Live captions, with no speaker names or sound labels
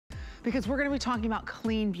because we're gonna be talking about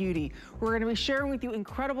clean beauty. We're gonna be sharing with you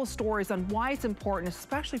incredible stories on why it's important,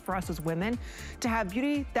 especially for us as women, to have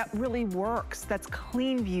beauty that really works, that's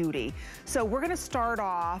clean beauty. So we're gonna start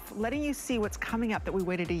off letting you see what's coming up that we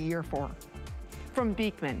waited a year for. From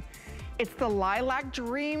Beekman, it's the Lilac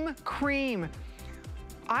Dream Cream.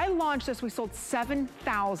 I launched this, we sold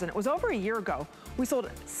 7,000. It was over a year ago. We sold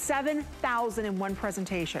 7,000 in one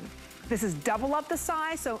presentation. This is double up the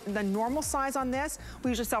size, so the normal size on this,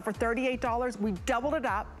 we usually sell for $38. We doubled it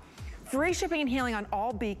up. Free shipping and handling on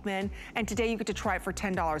all Beekman, and today you get to try it for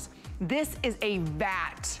 $10. This is a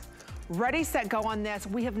vat. Ready, set, go on this.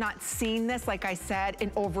 We have not seen this, like I said,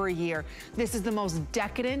 in over a year. This is the most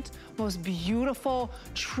decadent, most beautiful,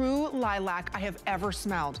 true lilac I have ever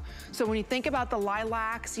smelled. So when you think about the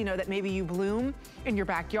lilacs, you know, that maybe you bloom in your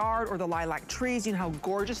backyard, or the lilac trees, you know how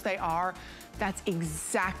gorgeous they are. That's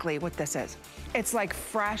exactly what this is. It's like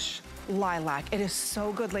fresh lilac. It is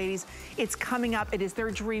so good, ladies. It's coming up. It is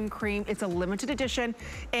their Dream Cream. It's a limited edition,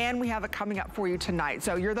 and we have it coming up for you tonight.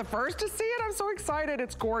 So you're the first to see it. I'm so excited.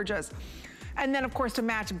 It's gorgeous. And then, of course, to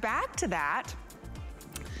match back to that,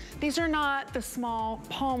 these are not the small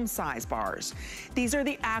palm size bars. These are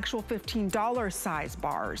the actual $15 size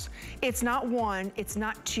bars. It's not one, it's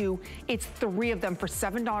not two, it's 3 of them for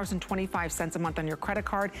 $7.25 a month on your credit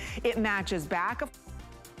card. It matches back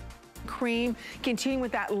cream, continuing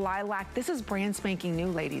with that lilac. This is brand spanking new,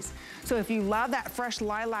 ladies. So if you love that fresh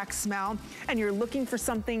lilac smell and you're looking for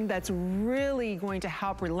something that's really going to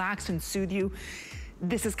help relax and soothe you,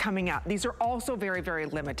 this is coming out. These are also very, very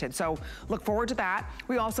limited. So look forward to that.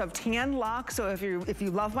 We also have Tan Luxe. So if you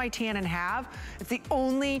love my tan and have, it's the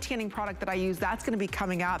only tanning product that I use. That's gonna be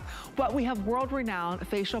coming up. But we have world-renowned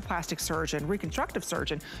facial plastic surgeon, reconstructive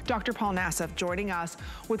surgeon, Dr. Paul Nassif, joining us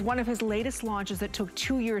with one of his latest launches that took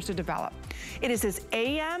 2 years to develop. It is his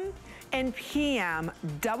AM and PM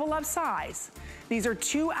double up size. These are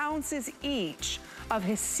 2 ounces each of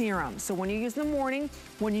his serum. So when you use in the morning,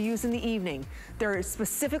 when you use in the evening, they're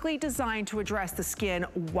specifically designed to address the skin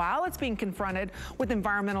while it's being confronted with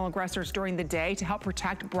environmental aggressors during the day to help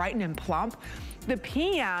protect, brighten, and plump. The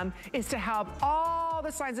PM is to help all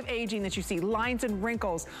the signs of aging that you see, lines and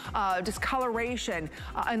wrinkles, discoloration,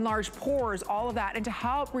 enlarged pores, all of that, and to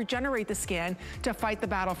help regenerate the skin to fight the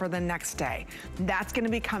battle for the next day. That's gonna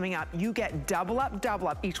be coming up. You get double up, double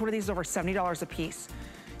up. Each one of these is over $70 a piece.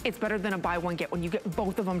 It's better than a buy one, get one. You get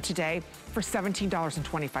both of them today for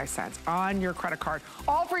 $17.25 on your credit card.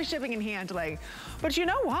 All free shipping and handling. But you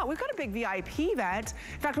know what? We've got a big VIP event.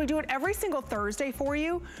 In fact, we do it every single Thursday for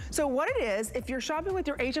you. So what it is, if you're shopping with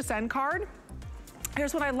your HSN card,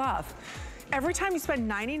 here's what I love. Every time you spend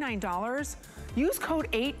 $99, use code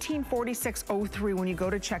 184603 when you go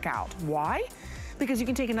to checkout. Why? Because you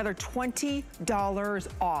can take another $20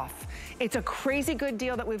 off. It's a crazy good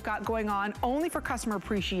deal that we've got going on only for Customer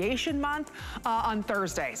Appreciation Month on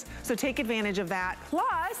Thursdays. So take advantage of that.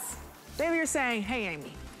 Plus, maybe you're saying, hey,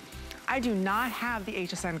 Amy, I do not have the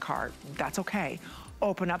HSN card. That's okay.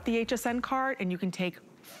 Open up the HSN card and you can take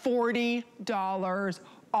 $40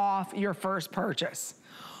 off your first purchase.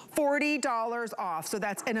 $40 off. So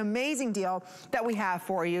that's an amazing deal that we have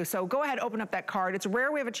for you. So go ahead, open up that card. It's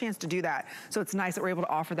rare we have a chance to do that. So it's nice that we're able to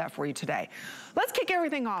offer that for you today. Let's kick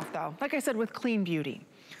everything off though, like I said, with clean beauty.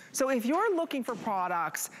 So if you're looking for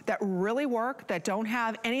products that really work, that don't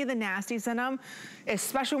have any of the nasties in them,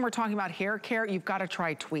 especially when we're talking about hair care, you've got to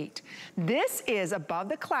try Tweet. This is Above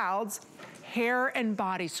the Clouds Hair and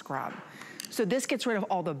Body Scrub. So this gets rid of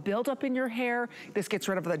all the buildup in your hair. This gets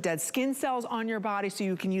rid of the dead skin cells on your body so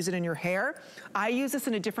you can use it in your hair. I use this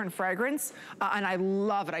in a different fragrance and I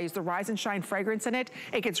love it. I use the Rise and Shine fragrance in it.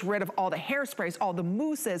 It gets rid of all the hairsprays, all the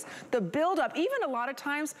mousses, the buildup, even a lot of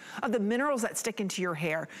times of the minerals that stick into your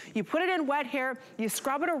hair. You put it in wet hair, you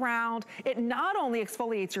scrub it around. It not only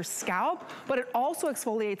exfoliates your scalp, but it also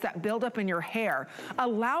exfoliates that buildup in your hair,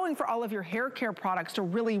 allowing for all of your hair care products to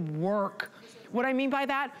really work. What I mean by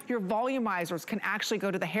that, your volumizers can actually go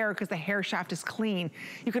to the hair because the hair shaft is clean.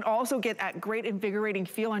 You can also get that great invigorating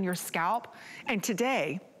feel on your scalp. And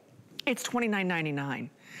today, it's $29.99,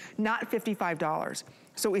 not $55.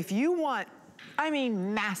 So if you want, I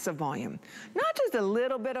mean massive volume, not just a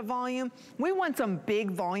little bit of volume, we want some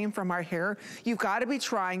big volume from our hair, you've got to be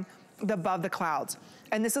trying the Above the Clouds.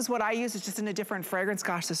 And this is what I use, it's just in a different fragrance.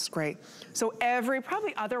 Gosh, this is great. So every,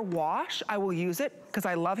 probably other wash, I will use it because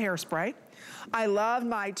I love hairspray. I love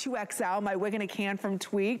my 2XL, my wig in a can from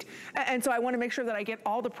Tweaked. And so I want to make sure that I get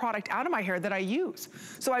all the product out of my hair that I use.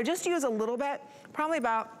 So I just use a little bit, probably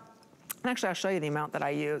about, actually I'll show you the amount that I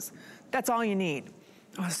use. That's all you need.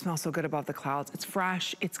 Oh, it smells so good above the clouds. It's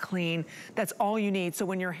fresh, it's clean. That's all you need. So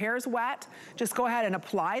when your hair's wet, just go ahead and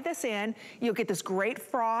apply this in. You'll get this great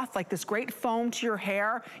froth, like this great foam to your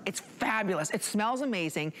hair. It's fabulous. It smells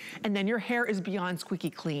amazing. And then your hair is beyond squeaky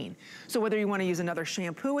clean. So whether you wanna use another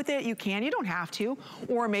shampoo with it, you can. You don't have to.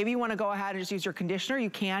 Or maybe you wanna go ahead and just use your conditioner, you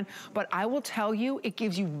can. But I will tell you, it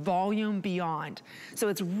gives you volume beyond. So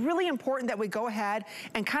it's really important that we go ahead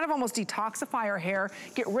and kind of almost detoxify our hair,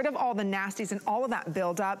 get rid of all the nasties and all of that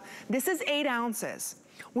build up. This is 8 ounces.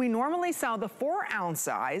 We normally sell the 4-ounce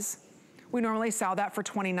size. We normally sell that for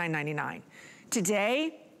 $29.99.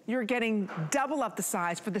 Today, you're getting double up the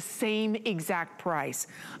size for the same exact price.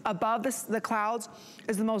 Above the clouds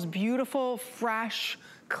is the most beautiful, fresh,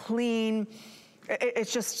 clean,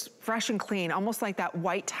 it's just fresh and clean, almost like that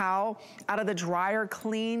white towel out of the dryer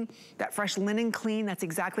clean, that fresh linen clean. That's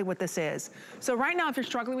exactly what this is. So right now, if you're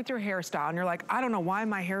struggling with your hairstyle and you're like, I don't know why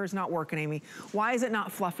my hair is not working, Amy. Why is it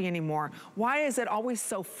not fluffy anymore? Why is it always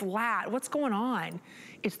so flat? What's going on?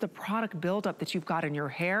 It's the product buildup that you've got in your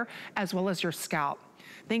hair as well as your scalp.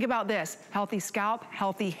 Think about this, healthy scalp,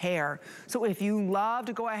 healthy hair. So if you love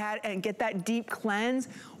to go ahead and get that deep cleanse,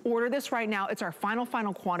 order this right now. It's our final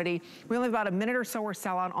quantity. We only have about a minute or so we're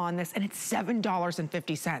selling on this, and it's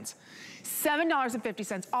 $7.50.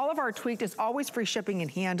 $7.50. All of our tweaked is always free shipping and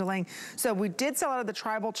handling. So we did sell out of the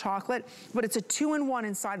tribal chocolate, but it's a 2-in-1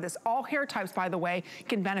 inside this. All hair types, by the way,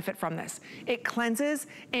 can benefit from this. It cleanses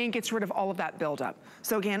and gets rid of all of that buildup.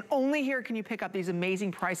 So again, only here can you pick up these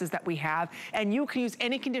amazing prices that we have, and you can use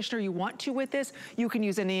any conditioner you want to with this. You can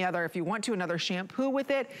use any other, if you want to, another shampoo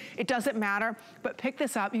with it. It doesn't matter, but pick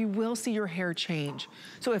this up. You will see your hair change.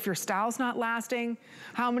 So if your style's not lasting,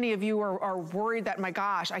 how many of you are worried that, my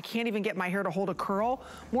gosh, I can't even get my hair to hold a curl?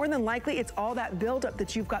 More than likely, it's all that buildup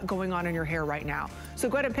that you've got going on in your hair right now. So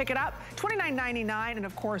go ahead and pick it up, $29.99, and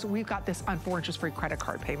of course, we've got this on 4 interest-free credit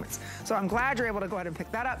card payments. So I'm glad you're able to go ahead and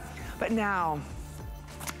pick that up. But now,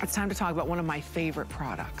 it's time to talk about one of my favorite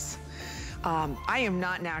products. I am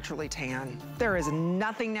not naturally tan. There is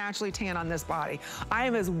nothing naturally tan on this body. I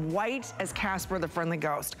am as white as Casper the Friendly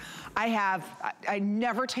Ghost. I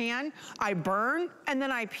never tan, I burn, and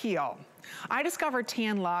then I peel. I discovered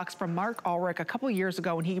Tan Lux from Mark Ulrich a couple years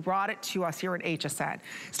ago when he brought it to us here at HSN.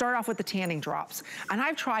 Started off with the tanning drops. And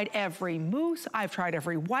I've tried every mousse, I've tried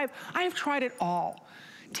every wipe, I've tried it all.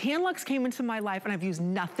 Tan Lux came into my life and I've used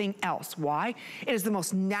nothing else. Why? It is the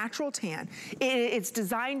most natural tan. It's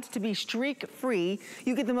designed to be streak-free.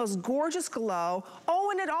 You get the most gorgeous glow. Oh,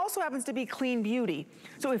 and it also happens to be clean beauty.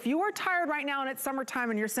 So if you are tired right now and it's summertime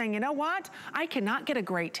and you're saying, you know what? I cannot get a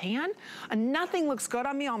great tan. Nothing looks good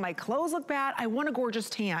on me. All my clothes look bad. I want a gorgeous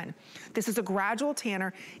tan. This is a gradual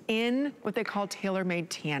tanner in what they call tailor-made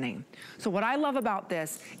tanning. So what I love about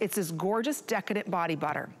this, it's this gorgeous decadent body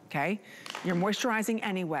butter, okay? You're moisturizing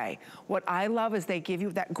anyway. What I love is they give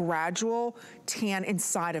you that gradual tan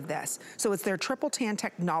inside of this. So it's their triple tan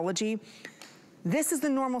technology. This is the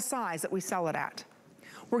normal size that we sell it at.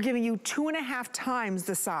 We're giving you 2.5 times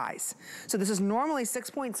the size. So this is normally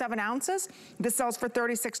 6.7 ounces. This sells for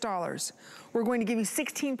 $36. We're going to give you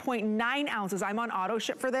 16.9 ounces. I'm on auto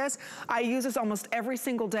ship for this. I use this almost every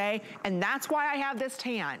single day, and that's why I have this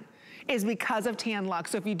tan, is because of Tan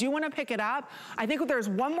Lux. So if you do want to pick it up, I think there's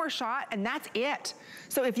one more shot and that's it.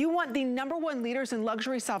 So if you want the #1 leaders in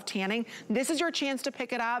luxury self-tanning, this is your chance to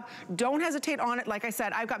pick it up. Don't hesitate on it. Like I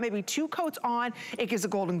said, I've got maybe 2 coats on. It gives a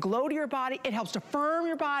golden glow to your body. It helps to firm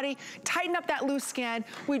your body, tighten up that loose skin.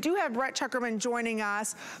 We do have Brett Chuckerman joining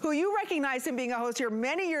us, who you recognize him being a host here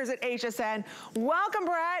many years at HSN. Welcome,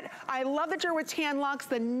 Brett. I love that you're with Tan Lux,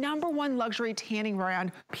 the #1 luxury tanning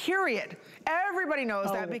brand, period. Everybody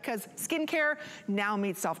knows that because skincare now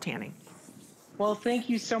meets self-tanning. Well, thank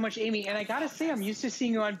you so much, Amy. And I gotta say, I'm used to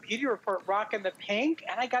seeing you on Beauty Report rocking the pink,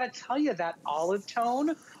 and I gotta tell you, that olive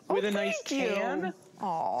tone with a nice tan,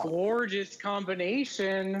 gorgeous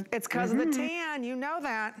combination. It's because of the tan, you know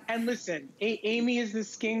that. And listen, Amy is the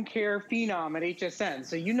skincare phenom at HSN,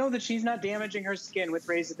 so you know that she's not damaging her skin with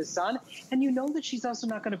rays of the sun, and you know that she's also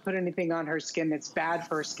not going to put anything on her skin that's bad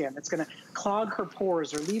for her skin, that's going to clog her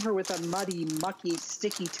pores or leave her with a muddy, mucky,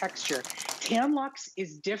 sticky texture. Tan Lux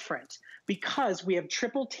is different because we have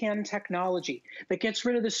triple tan technology that gets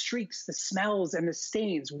rid of the streaks, the smells, and the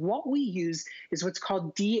stains. What we use is what's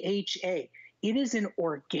called DHA. It is an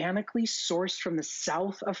organically sourced from the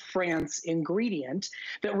south of France ingredient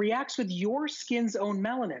that reacts with your skin's own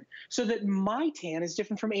melanin, so that my tan is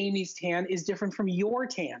different from Amy's tan, is different from your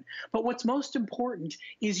tan. But what's most important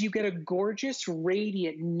is you get a gorgeous,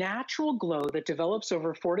 radiant, natural glow that develops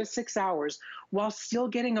over 4 to 6 hours while still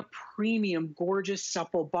getting a premium, gorgeous,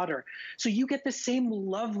 supple butter. So you get the same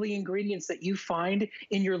lovely ingredients that you find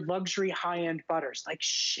in your luxury high-end butters, like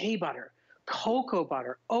shea butter, cocoa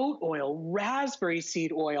butter, oat oil, raspberry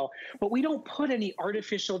seed oil, but we don't put any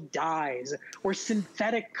artificial dyes or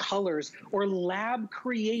synthetic colors or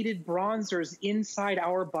lab-created bronzers inside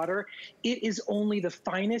our butter. It is only the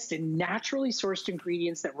finest and naturally sourced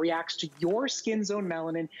ingredients that reacts to your skin's own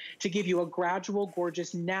melanin to give you a gradual,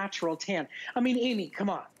 gorgeous, natural tan. I mean, Amy, come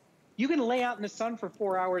on. You can lay out in the sun for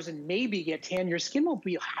 4 hours and maybe get tan. Your skin won't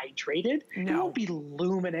be hydrated. No. It won't be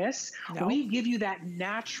luminous. No. We give you that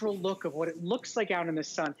natural look of what it looks like out in the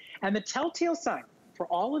sun. And the telltale sign for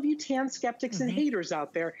all of you tan skeptics and haters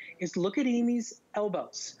out there is look at Amy's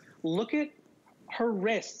elbows. Look at her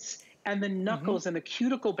wrists and the knuckles and the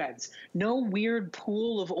cuticle beds. No weird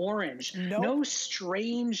pool of orange. Nope. No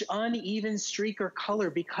strange uneven streak or color,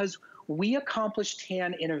 because we accomplish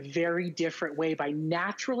tan in a very different way by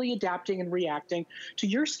naturally adapting and reacting to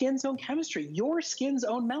your skin's own chemistry, your skin's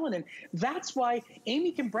own melanin. That's why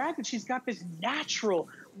Amy can brag that she's got this natural,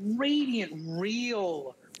 radiant,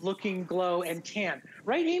 real looking glow and tan.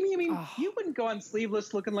 Right, Amy? I mean, you wouldn't go on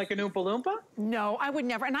sleeveless looking like an Oompa Loompa. No, I would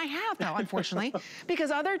never, and I have though, unfortunately, because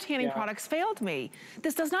other tanning products failed me.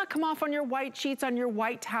 This does not come off on your white sheets, on your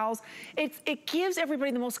white towels. It gives everybody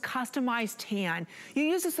the most customized tan. You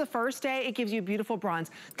use this the first day, it gives you a beautiful bronze.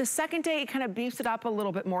 The second day, it kind of beefs it up a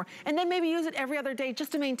little bit more, and then maybe use it every other day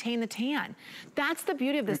just to maintain the tan. That's the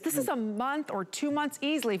beauty of this. This is a month or 2 months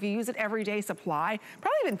easily if you use it every day supply.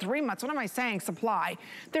 Probably even 3 months, what am I saying, supply.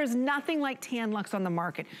 There's nothing like Tan Luxe on the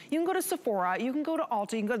market. You can go to Sephora, you can go to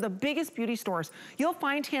Ulta, you can go to the biggest beauty stores. You'll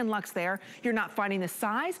find Tan Luxe there. You're not finding this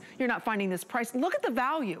size, you're not finding this price. Look at the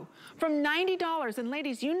value. From $90, and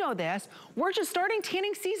ladies, you know this, we're just starting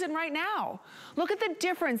tanning season right now. Look at the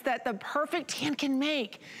difference that the perfect tan can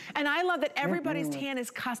make. And I love that everybody's tan is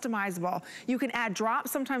customizable. You can add drops.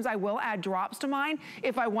 Sometimes I will add drops to mine.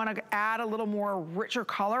 If I want to add a little more richer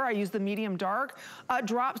color, I use the medium dark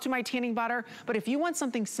drops to my tanning butter. But if you want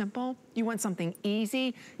something simple, you want something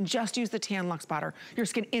easy, just use the Tan Luxe butter. Your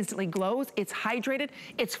skin instantly glows, it's hydrated,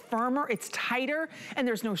 it's firmer, it's tighter, and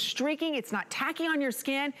there's no streaking, it's not tacky on your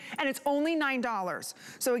skin, and it's only $9.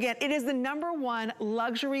 So again, it is the #1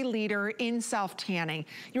 luxury leader in self-tanning.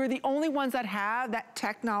 You're the only ones that have that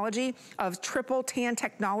technology of triple tan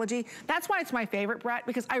technology. That's why it's my favorite, Brett,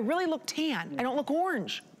 because I really look tan. I don't look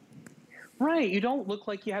orange. Right, you don't look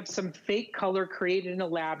like you have some fake color created in a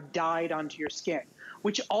lab dyed onto your skin.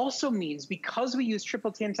 Which also means, because we use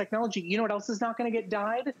triple tan technology, you know what else is not going to get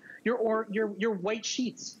dyed? Your white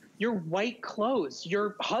sheets, your white clothes,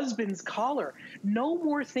 your husband's collar. No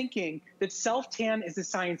more thinking that self-tan is a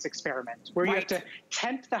science experiment where you have to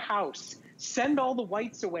tent the house, send all the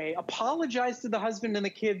whites away, apologize to the husband and the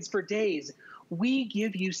kids for days. We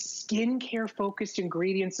give you skincare focused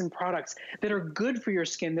ingredients and products that are good for your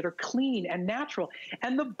skin, that are clean and natural.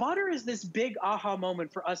 And the butter is this big aha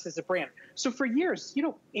moment for us as a brand. So for years, you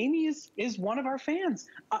know, Amy is one of our fans.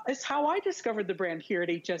 It's how I discovered the brand here at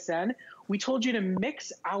HSN. We told you to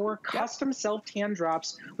mix our custom self-tan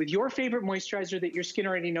drops with your favorite moisturizer that your skin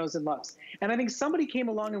already knows and loves. And I think somebody came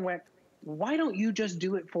along and went, why don't you just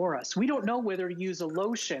do it for us? We don't know whether to use a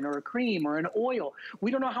lotion or a cream or an oil.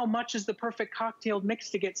 We don't know how much is the perfect cocktail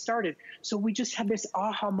mix to get started. So we just had this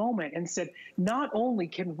aha moment and said, not only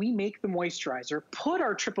can we make the moisturizer, put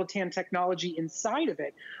our triple tan technology inside of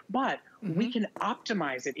it, but we can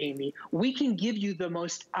optimize it, Amy. We can give you the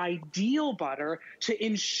most ideal butter to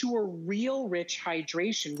ensure real rich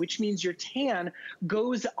hydration, which means your tan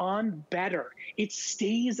goes on better. It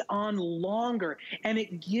stays on longer, and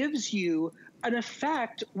it gives you an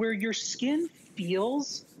effect where your skin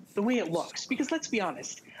feels the way it looks. Because let's be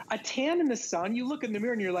honest, a tan in the sun, you look in the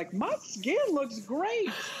mirror and you're like, my skin looks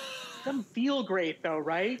great. Doesn't feel great though,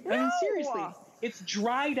 right? No. I mean, seriously. It's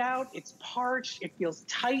dried out, it's parched, it feels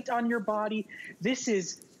tight on your body. This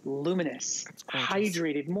is luminous,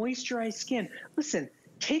 hydrated, moisturized skin. Listen,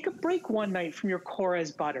 take a break one night from your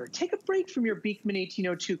Korres butter. Take a break from your Beekman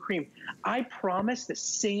 1802 cream. I promise the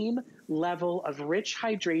same level of rich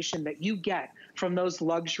hydration that you get from those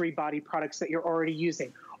luxury body products that you're already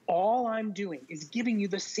using. All I'm doing is giving you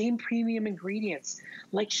the same premium ingredients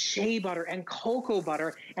like shea butter and cocoa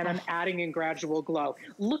butter, and I'm adding in gradual glow.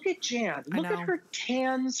 Look at Jan. Look at her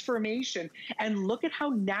transformation, and look at how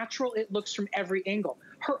natural it looks from every angle.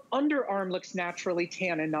 Her underarm looks naturally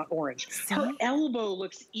tan and not orange. See? Her elbow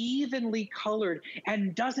looks evenly colored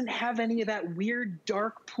and doesn't have any of that weird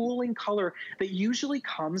dark pooling color that usually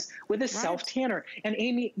comes with a self tanner. And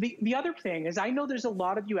Amy, the other thing is, I know there's a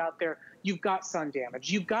lot of you out there, you've got sun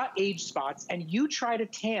damage, you've got age spots, and you try to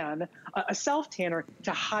tan a self tanner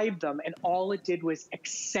to hide them, and all it did was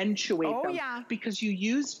accentuate them because you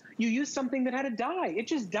used something that had a dye. It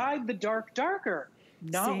just dyed the dark darker.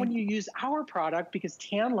 Not when you use our product, because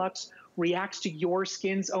Tan Luxe reacts to your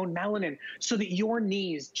skin's own melanin, so that your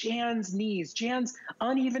knees, Jan's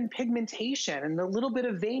uneven pigmentation and the little bit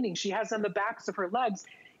of veining she has on the backs of her legs,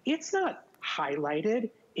 it's not highlighted,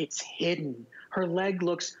 it's hidden. Her leg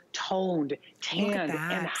looks toned, tanned,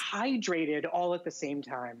 and hydrated all at the same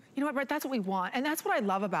time. You know what, Brett, that's what we want. And that's what I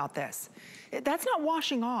love about this. That's not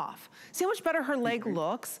washing off. See how much better her leg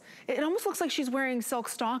looks? It almost looks like she's wearing silk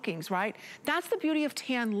stockings, right? That's the beauty of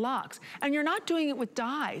Tan Luxe. And you're not doing it with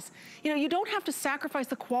dyes. You know, you don't have to sacrifice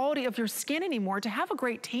the quality of your skin anymore to have a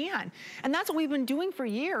great tan. And that's what we've been doing for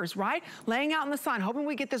years, right? Laying out in the sun, hoping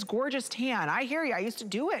we get this gorgeous tan. I hear you, I used to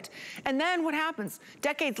do it. And then what happens?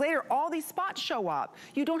 Decades later, all these spots show up.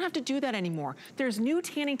 You don't have to do that anymore. There's new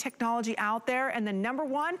tanning technology out there, and the number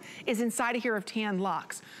one is inside of here of Tan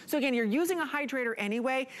Luxe. So again, you're using a hydrator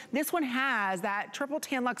anyway. This one has that triple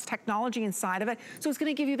Tan Luxe technology inside of it, so it's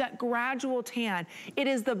gonna give you that gradual tan. It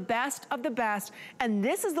is the best of the best, and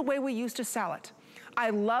this is the way we used to sell it. I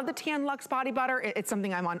love the Tan Luxe body butter. It's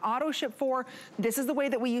something I'm on auto ship for. This is the way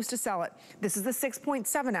that we used to sell it. This is the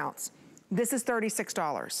 6.7 ounce. This is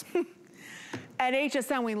 $36. At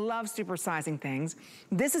HSN, we love supersizing things.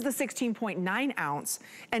 This is the 16.9 ounce,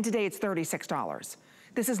 and today it's $36.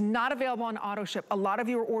 This is not available on auto ship. A lot of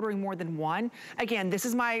you are ordering more than one. Again, this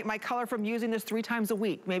is my color from using this 3 times a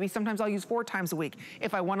week. Maybe sometimes I'll use 4 times a week.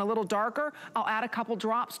 If I want a little darker, I'll add a couple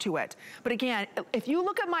drops to it. But again, if you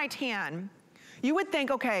look at my tan, you would think,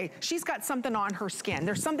 okay, she's got something on her skin.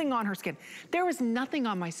 There's something on her skin. There is nothing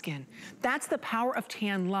on my skin. That's the power of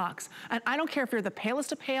Tan Luxe. And I don't care if you're the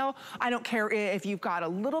palest of pale. I don't care if you've got a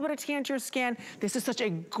little bit of tan to your skin. This is such a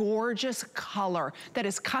gorgeous color that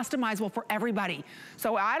is customizable for everybody.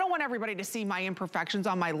 So I don't want everybody to see my imperfections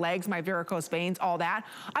on my legs, my varicose veins, all that.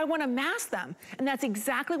 I want to mask them. And that's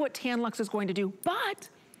exactly what Tan Luxe is going to do. But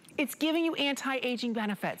it's giving you anti-aging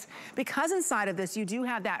benefits. Because inside of this, you do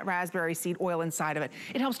have that raspberry seed oil inside of it.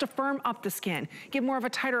 It helps to firm up the skin, give more of a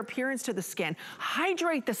tighter appearance to the skin,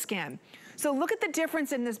 hydrate the skin. So look at the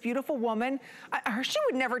difference in this beautiful woman. She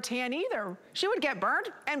would never tan either. She would get burned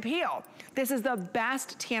and peel. This is the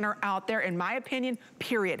best tanner out there, in my opinion,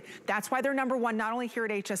 period. That's why they're number one, not only here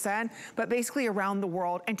at HSN, but basically around the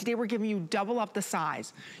world. And today we're giving you double up the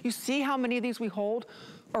size. You see how many of these we hold,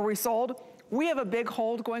 or we sold? We have a big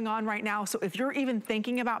hold going on right now, so if you're even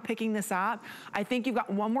thinking about picking this up, I think you've got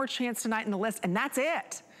one more chance tonight in the list, and that's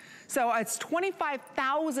it. So it's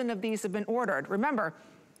 25,000 of these have been ordered. Remember,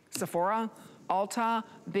 Sephora, Ulta,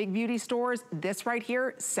 big beauty stores, this right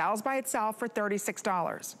here sells by itself for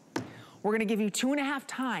 $36. We're gonna give you 2.5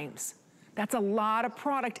 times. That's a lot of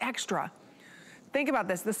product extra. Think about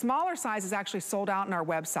this, the smaller size is actually sold out on our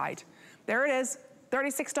website. There it is,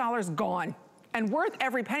 $36 gone. And worth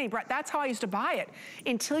every penny, Brett. That's how I used to buy it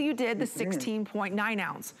until you did the 16.9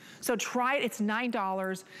 ounce. So try it, it's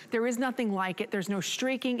 $9. There is nothing like it. There's no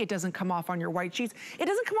streaking. It doesn't come off on your white sheets. It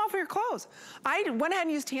doesn't come off of your clothes. I went ahead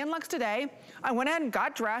and used Tan Luxe today. I went ahead and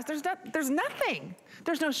got dressed. There's nothing.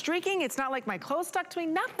 There's no streaking. It's not like my clothes stuck to me,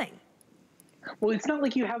 nothing. Well, it's not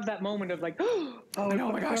like you have that moment of like, oh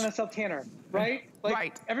my gosh, a self tanner, right?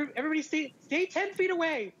 Like, everybody stay 10 feet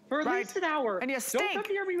away for at least an hour. And you stink. Don't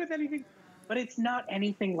come near me with anything. But it's not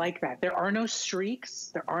anything like that. There are no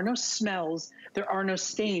streaks, there are no smells, there are no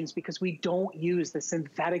stains, because we don't use the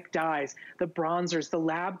synthetic dyes, the bronzers, the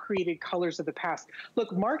lab-created colors of the past.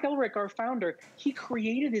 Look, Mark Elric, our founder, he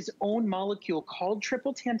created his own molecule called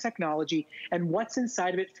Triple Tan technology, and what's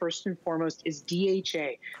inside of it, first and foremost, is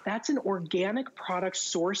DHA. That's an organic product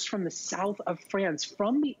sourced from the south of France,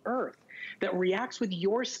 from the earth, that reacts with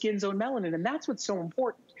your skin's own melanin, and that's what's so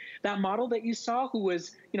important. That model that you saw, who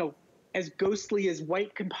was, as ghostly as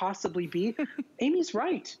white can possibly be, Amy's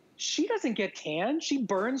right. She doesn't get tan. She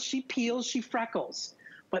burns, she peels, she freckles.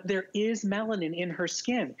 But there is melanin in her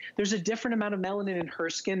skin. There's a different amount of melanin in her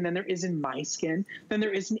skin than there is in my skin, than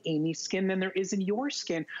there is in Amy's skin, than there is in your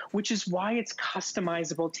skin, which is why it's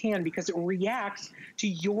customizable tan, because it reacts to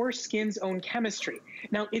your skin's own chemistry.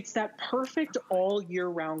 Now, it's that perfect all year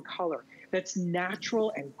round color that's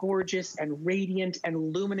natural and gorgeous and radiant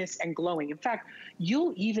and luminous and glowing. In fact,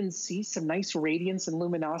 you'll even see some nice radiance and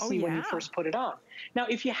luminosity when you first put it on. Now,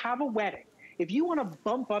 if you have a wedding, if you want to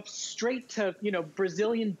bump up straight to, you know,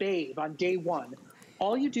 Brazilian Babe on day one,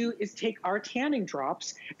 all you do is take our tanning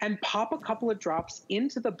drops and pop a couple of drops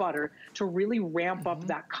into the butter to really ramp up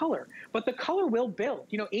that color. But the color will build.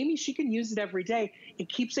 You know, Amy, she can use it every day. It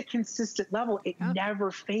keeps a consistent level. It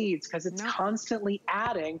never fades because it's constantly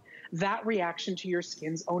adding that reaction to your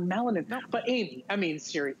skin's own melanin. But Amy, I mean,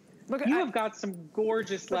 Siri, look, you have got some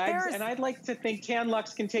gorgeous legs, and I'd like to think Tan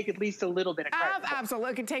Luxe can take at least a little bit of credit.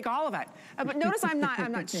 Absolutely, it can take all of it. But notice I'm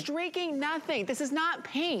not streaking, nothing. This is not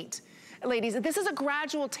paint. Ladies, this is a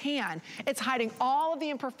gradual tan. It's hiding all of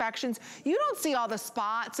the imperfections. You don't see all the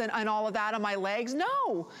spots and all of that on my legs.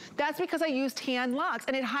 No, that's because I use Tan Luxe,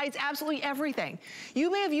 and it hides absolutely everything.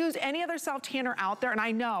 You may have used any other self-tanner out there, and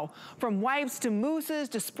I know, from wipes to mousses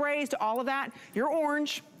to sprays to all of that, you're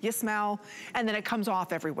orange, you smell, and then it comes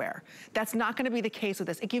off everywhere. That's not gonna be the case with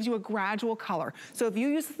this. It gives you a gradual color. So if you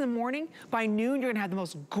use this in the morning, by noon, you're gonna have the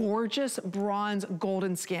most gorgeous bronze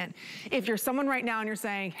golden skin. If you're someone right now and you're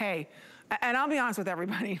saying, hey, and I'll be honest with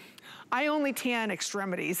everybody, I only tan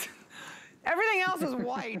extremities. Everything else is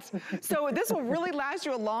white. So this will really last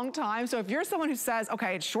you a long time. So if you're someone who says,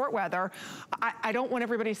 okay, it's short weather, I don't want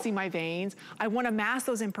everybody to see my veins, I want to mask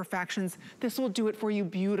those imperfections, this will do it for you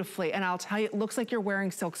beautifully. And I'll tell you, it looks like you're wearing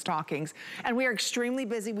silk stockings. And we are extremely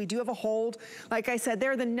busy. We do have a hold. Like I said,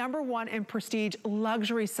 they're the #1 in prestige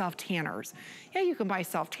luxury self-tanners. Yeah, you can buy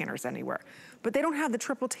self-tanners anywhere, but they don't have the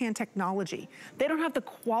triple tan technology. They don't have the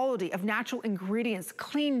quality of natural ingredients,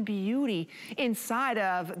 clean beauty inside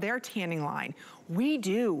of their tanning line. We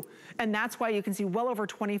do, and that's why you can see well over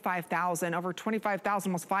 25,000,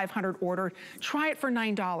 almost 500 ordered. Try it for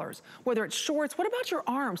 $9. Whether it's shorts, what about your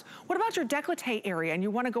arms? What about your décolleté area? And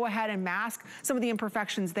you wanna go ahead and mask some of the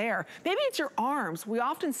imperfections there. Maybe it's your arms. We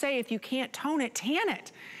often say if you can't tone it, tan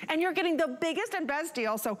it. And you're getting the biggest and best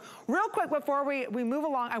deal. So real quick before we move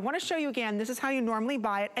along, I wanna show you again, this is how you normally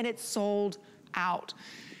buy it, and it's sold out.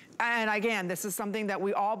 And again, this is something that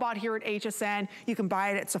we all bought here at HSN. You can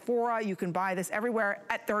buy it at Sephora. You can buy this everywhere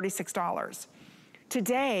at $36.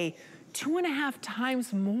 Today, 2.5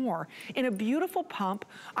 times more in a beautiful pump.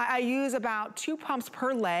 I use about 2 pumps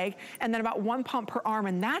per leg and then about 1 pump per arm,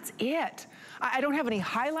 and that's it. I don't have any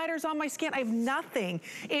highlighters on my skin. I have nothing.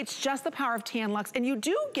 It's just the power of Tan Luxe, and you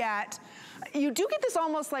do get this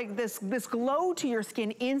almost like this glow to your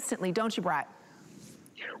skin instantly, don't you, Brett?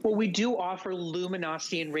 Well, we do offer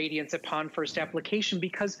luminosity and radiance upon first application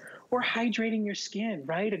because we're hydrating your skin,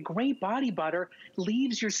 right? A great body butter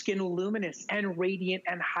leaves your skin luminous and radiant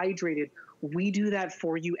and hydrated. We do that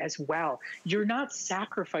for you as well. You're not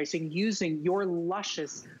sacrificing using your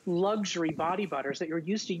luscious luxury body butters that you're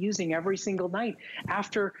used to using every single night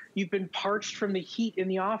after you've been parched from the heat in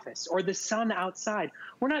the office or the sun outside.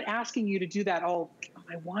 We're not asking you to do that all,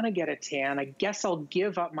 I want to get a tan. I guess I'll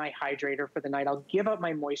give up my hydrator for the night. I'll give up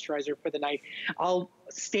my moisturizer for the night. I'll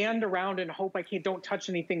stand around and hope I don't touch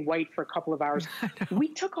anything white for a couple of hours. We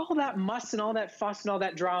took all that muss and all that fuss and all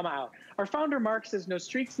that drama out. Our founder, Mark, says no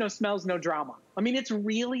streaks, no smells, no drama. I mean, it's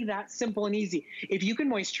really that simple and easy. If you can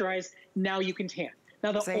moisturize, now you can tan.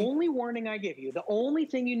 Now, the only warning I give you, the only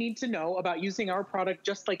thing you need to know about using our product,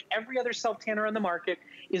 just like every other self-tanner on the market,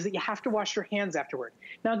 is that you have to wash your hands afterward.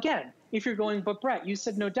 Now, again, if you're going, but Brett, you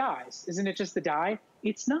said no dyes. Isn't it just the dye?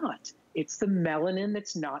 It's not. It's the melanin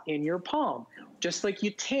that's not in your palm. Just like you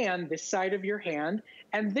tan this side of your hand,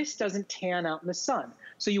 and this doesn't tan out in the sun.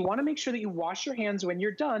 So you want to make sure that you wash your hands when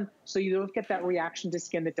you're done so you don't get that reaction to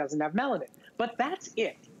skin that doesn't have melanin. But that's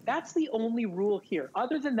it. That's the only rule here.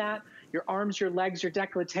 Other than that, your arms, your legs, your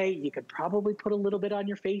décolleté, you could probably put a little bit on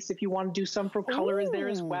your face if you want to do some for color is there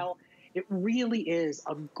as well. It really is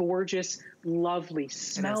a gorgeous, lovely,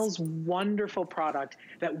 smells wonderful product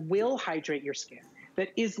that will hydrate your skin, that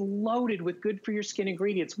is loaded with good for your skin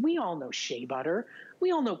ingredients. We all know shea butter.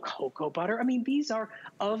 We all know cocoa butter. I mean, these are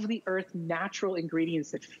of the earth natural ingredients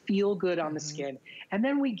that feel good on the skin. And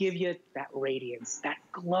then we give you that radiance, that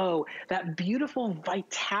glow, that beautiful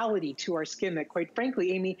vitality to our skin that, quite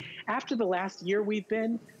frankly, Amy, after the last year we've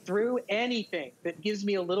been through, anything that gives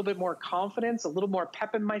me a little bit more confidence, a little more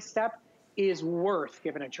pep in my step, is worth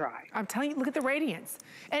giving a try. I'm telling you, look at the radiance.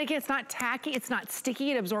 And again, it's not tacky, it's not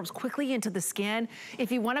sticky, it absorbs quickly into the skin.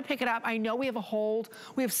 If you wanna pick it up, I know we have a hold.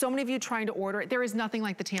 We have so many of you trying to order it. There is nothing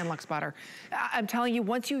like the Tan Luxe butter. I'm telling you,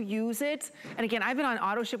 once you use it, and again, I've been on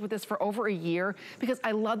auto ship with this for over a year because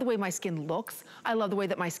I love the way my skin looks. I love the way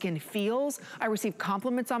that my skin feels. I receive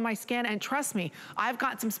compliments on my skin, and trust me, I've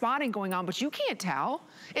got some spotting going on, but you can't tell.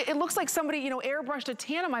 It looks like somebody, you know, airbrushed a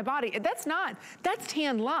tan on my body. That's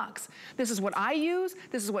Tan Luxe. This This is what I use.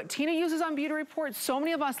 This is what Tina uses on Beauty Report. So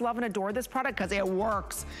many of us love and adore this product because it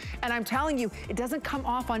works. And I'm telling you, it doesn't come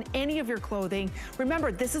off on any of your clothing.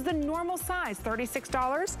 Remember, this is the normal size,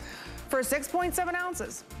 $36 for 6.7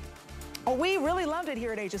 ounces. Oh, we really loved it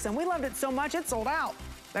here at HSN. We loved it so much, it sold out.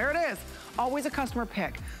 There it is. Always a customer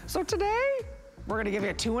pick. So today, we're gonna give you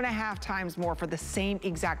 2.5 times more for the same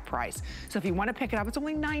exact price. So if you wanna pick it up, it's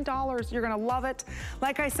only $9. You're gonna love it.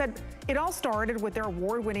 Like I said, it all started with their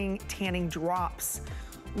award-winning tanning drops,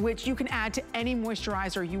 which you can add to any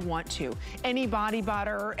moisturizer you want to. Any body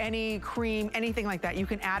butter, any cream, anything like that. You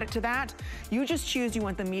can add it to that. You just choose, you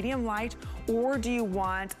want the medium light, or do you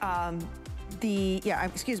want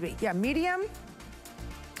medium?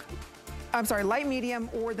 I'm sorry, light medium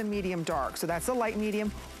or the medium dark. So that's the light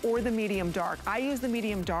medium or the medium dark. I use the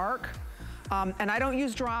medium dark, and I don't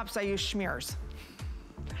use drops, I use smears.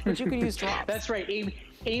 But you can use drops. That's right,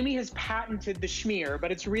 Amy has patented the schmear, but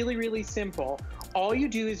it's really, really simple. All you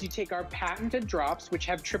do is you take our patented drops, which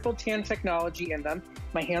have triple tan technology in them.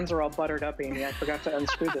 My hands are all buttered up, Amy. I forgot to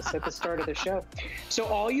unscrew this at the start of the show. So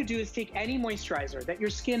all you do is take any moisturizer that your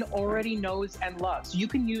skin already knows and loves. You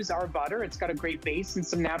can use our butter. It's got a great base and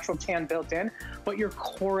some natural tan built in. But your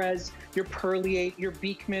Korres, your Perliate, your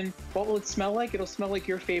Beekman, what will it smell like? It'll smell like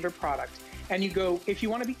your favorite product. And you go, if you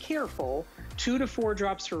want to be careful, 2 to 4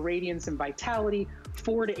 drops for radiance and vitality,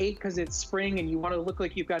 4 to 8 because it's spring and you want to look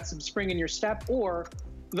like you've got some spring in your step, or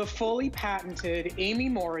the fully patented Amy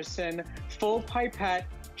Morrison full pipette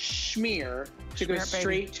schmear to go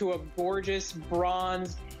straight to a gorgeous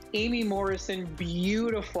bronze Amy Morrison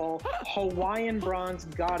beautiful Hawaiian bronze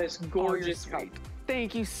goddess, gorgeous cup.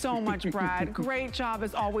 Thank you so much, Brad. Great job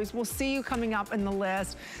as always. We'll see you coming up in the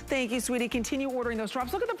list. Thank you, sweetie. Continue ordering those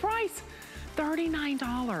drops. Look at the price.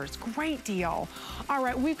 $39, great deal. All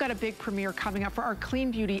right, we've got a big premiere coming up for our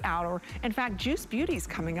Clean Beauty Hour. In fact, Juice Beauty's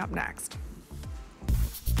coming up next.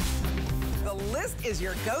 The list is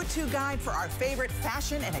your go-to guide for our favorite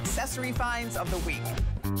fashion and accessory finds of the week.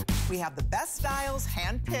 We have the best styles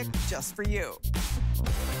handpicked just for you.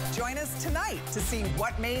 Join us tonight to see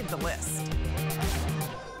what made the list.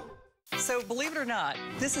 So believe it or not,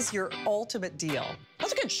 this is your ultimate deal.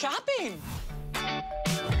 That's good shopping.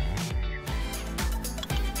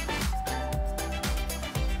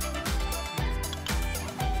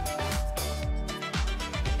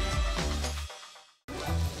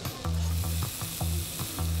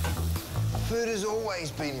 Food has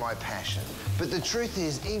always been my passion, but the truth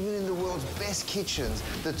is, even in the world's best kitchens,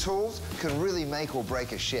 the tools can really make or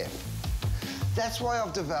break a chef. That's why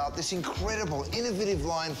I've developed this incredible, innovative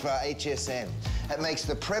line for HSN. It makes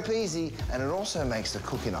the prep easy, and it also makes the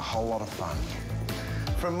cooking a whole lot of fun.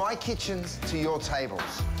 From my kitchens to your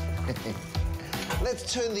tables. Let's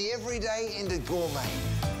turn the everyday into gourmet.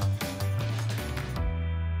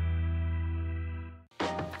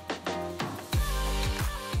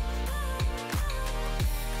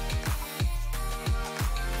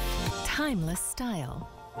 Timeless style,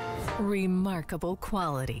 remarkable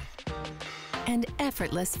quality, and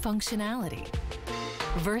effortless functionality.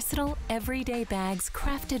 Versatile everyday bags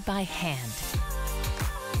crafted by hand.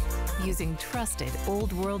 Using trusted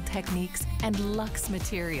old world techniques and luxe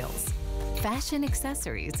materials. Fashion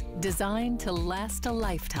accessories designed to last a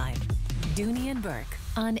lifetime. Dooney & Burke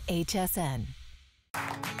on HSN.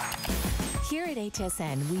 Here at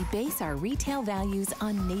HSN, we base our retail values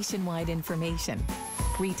on nationwide information.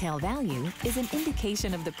 Retail value is an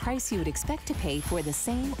indication of the price you would expect to pay for the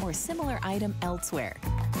same or similar item elsewhere,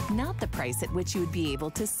 not the price at which you would be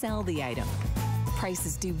able to sell the item.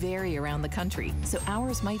 Prices do vary around the country, so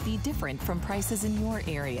ours might be different from prices in your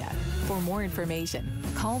area. For more information,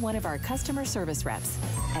 call one of our customer service reps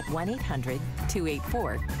at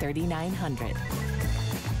 1-800-284-3900.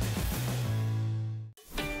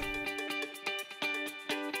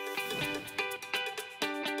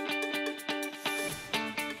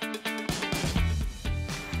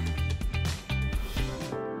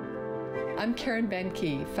 I'm Karen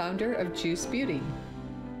Benke, founder of Juice Beauty.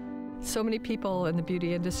 So many people in the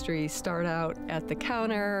beauty industry start out at the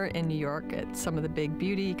counter in New York at some of the big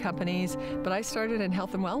beauty companies, but I started in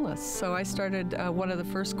health and wellness. So I started one of the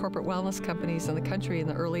first corporate wellness companies in the country in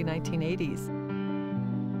the early 1980s.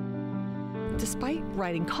 Despite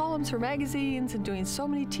writing columns for magazines and doing so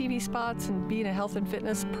many TV spots and being a health and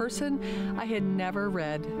fitness person, I had never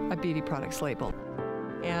read a beauty products label.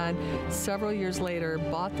 And several years later,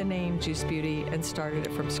 bought the name Juice Beauty and started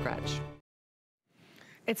it from scratch.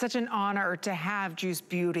 It's such an honor to have Juice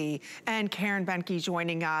Beauty and Karen Benke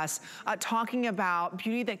joining us, talking about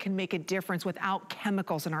beauty that can make a difference without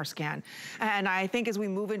chemicals in our skin. And I think as we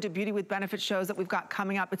move into Beauty with Benefits shows that we've got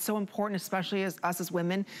coming up, it's so important, especially as us as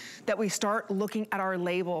women, that we start looking at our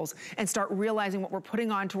labels and start realizing what we're putting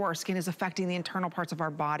onto our skin is affecting the internal parts of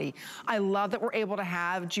our body. I love that we're able to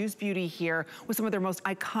have Juice Beauty here with some of their most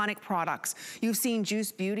iconic products. You've seen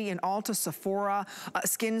Juice Beauty in Ulta, Sephora,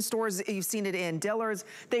 skin stores, you've seen it in Dillard's.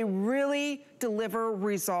 They really deliver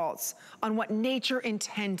results on what nature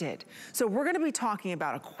intended. So we're gonna be talking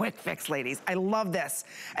about a quick fix, ladies. I love this.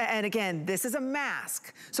 And again, this is a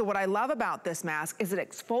mask. So what I love about this mask is it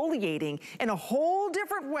exfoliating in a whole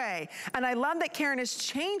different way. And I love that Karen is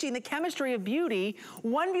changing the chemistry of beauty,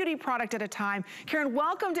 one beauty product at a time. Karen,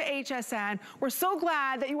 welcome to HSN. We're so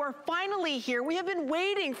glad that you are finally here. We have been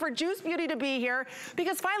waiting for Juice Beauty to be here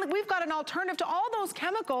because finally we've got an alternative to all those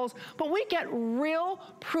chemicals, but we get real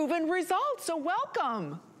proven results. So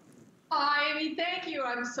welcome. Hi, Amy, thank you.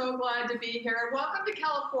 I'm so glad to be here. Welcome to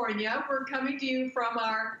California. We're coming to you from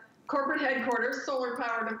our corporate headquarters, solar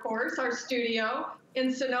powered, of course, our studio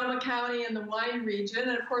in Sonoma County in the wine region.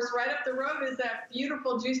 And of course, right up the road is that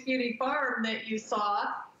beautiful Juice Beauty farm that you saw.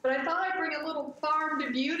 But I thought I'd bring a little farm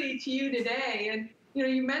to beauty to you today. And you know,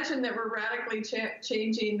 you mentioned that we're radically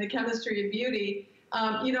changing the chemistry of beauty.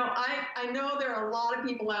 You know, I know there are a lot of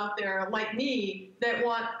people out there like me that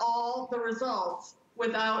want all the results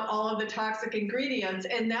without all of the toxic ingredients.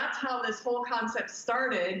 And that's how this whole concept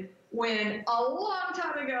started when a long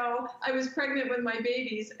time ago, I was pregnant with my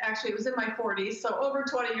babies. Actually, it was in my 40s, so over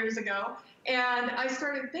 20 years ago. And I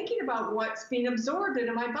started thinking about what's being absorbed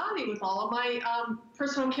into my body with all of my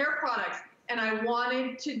personal care products. And I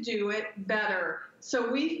wanted to do it better.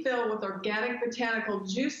 So we fill with organic botanical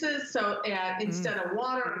juices, so add instead of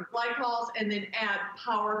water and glycols, and then add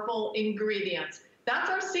powerful ingredients.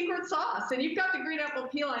 That's our secret sauce. And you've got the green apple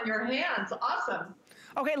peel on your hands. Awesome.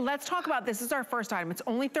 Okay, let's talk about this. This is our first item. It's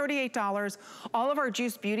only $38. All of our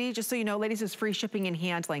Juice Beauty, just so you know, ladies, is free shipping and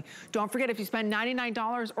handling. Don't forget, if you spend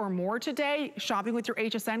 $99 or more today shopping with your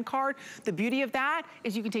HSN card, the beauty of that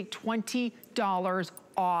is you can take $20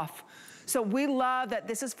 off. So we love that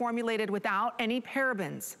this is formulated without any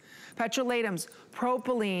parabens, petrolatums,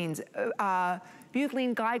 propylenes,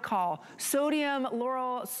 butylene glycol, sodium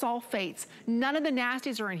lauryl sulfates. None of the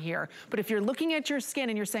nasties are in here. But if you're looking at your skin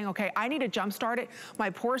and you're saying, okay, I need to jumpstart it, my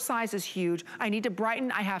pore size is huge, I need to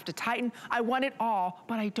brighten, I have to tighten, I want it all,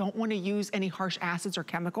 but I don't want to use any harsh acids or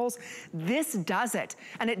chemicals, this does it.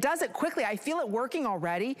 And it does it quickly. I feel it working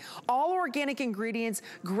already. All organic ingredients,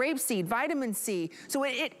 grapeseed, vitamin C. So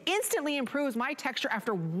it instantly improves my texture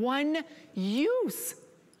after one use.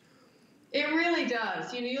 It really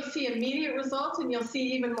does. You know, you'll see immediate results, and you'll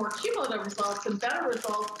see even more cumulative results and better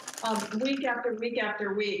results week after week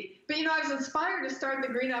after week. But you know, I was inspired to start the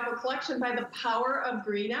Green Apple Collection by the power of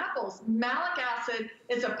green apples. Malic acid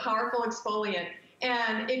is a powerful exfoliant.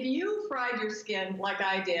 And if you fried your skin like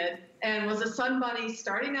I did and was a sun bunny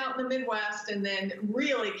starting out in the Midwest and then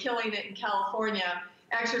really killing it in California,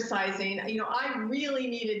 exercising, you know, I really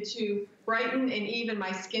needed to brighten and even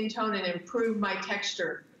my skin tone and improve my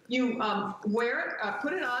texture. You wear it,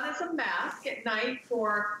 put it on as a mask at night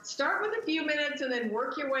start with a few minutes and then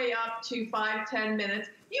work your way up to 5-10 minutes.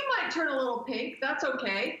 You might turn a little pink, that's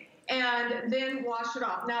okay, and then wash it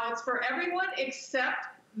off. Now it's for everyone except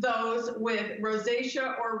those with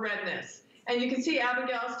rosacea or redness. And you can see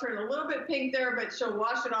Abigail's turned a little bit pink there, but she'll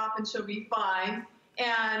wash it off and she'll be fine.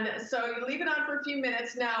 And so you leave it on for a few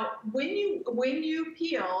minutes. Now, when you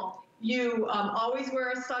peel, you always wear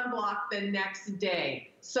a sunblock the next day.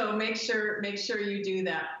 So make sure you do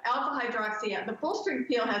that. Alpha hydroxy, the full strength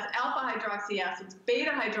peel has alpha hydroxy acids,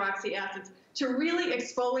 beta hydroxy acids to really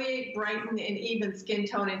exfoliate, brighten, and even skin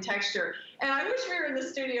tone and texture. And I wish we were in the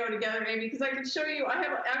studio together, Amy, because I could show you, I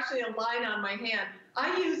have actually a line on my hand.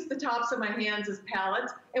 I use the tops of my hands as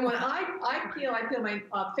palettes, and when I peel my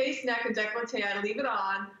face, neck, and décolleté. I leave it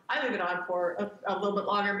on for a little bit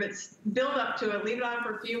longer, but build up to it, leave it on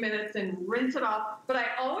for a few minutes, and rinse it off. But I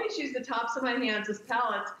always use the tops of my hands as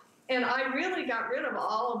palettes, and I really got rid of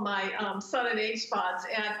all of my sun and age spots.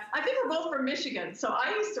 And I think we're both from Michigan, so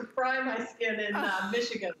I used to fry my skin in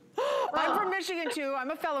Michigan. I'm from Michigan too.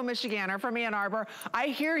 I'm a fellow Michiganer from Ann Arbor. I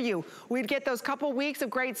hear you. We'd get those couple weeks of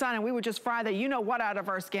great sun and we would just fry the you-know-what out of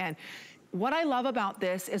our skin. What I love about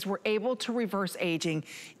this is we're able to reverse aging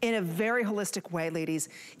in a very holistic way, ladies.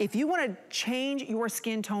 If you want to change your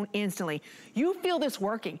skin tone instantly, you feel this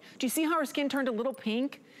working. Do you see how our skin turned a little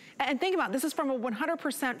pink? And think about it, this is from a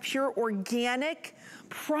 100% pure organic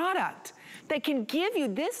product that can give you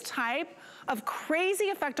this type of crazy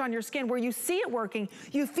effect on your skin where you see it working,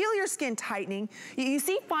 you feel your skin tightening, you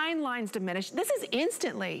see fine lines diminish. This is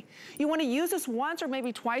instantly. You wanna use this once or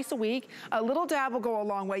maybe twice a week. A little dab will go a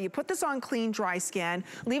long way. You put this on clean, dry skin,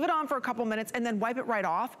 leave it on for a couple minutes, and then wipe it right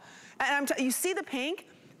off. And you see the pink?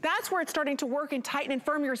 That's where it's starting to work and tighten and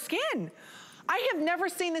firm your skin. I have never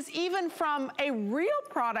seen this even from a real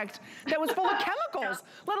product that was full of chemicals,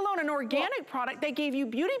 let alone an organic product that gave you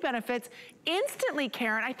beauty benefits instantly,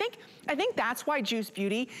 Karen. I think that's why Juice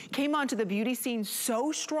Beauty came onto the beauty scene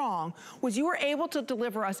so strong, was you were able to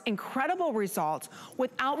deliver us incredible results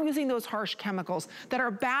without using those harsh chemicals that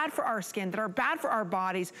are bad for our skin, that are bad for our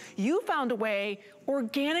bodies. You found a way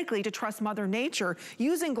organically to trust Mother Nature,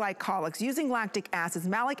 using glycolics, using lactic acids,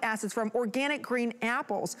 malic acids from organic green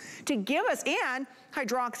apples to give us, and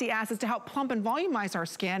hydroxy acids to help plump and volumize our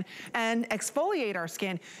skin and exfoliate our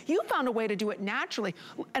skin. You found a way to do it naturally.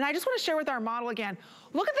 And I just want to share with our model again,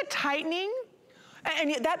 look at the tightening,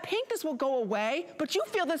 and that pinkness will go away, but you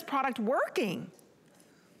feel this product working.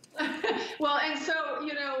 Well, and so,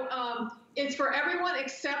 you know, it's for everyone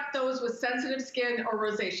except those with sensitive skin or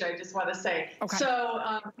rosacea, I just want to say. Okay. So,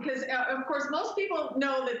 because of course, most people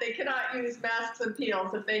know that they cannot use masks and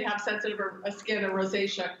peels if they have sensitive skin or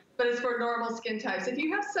rosacea, but it's for normal skin types. If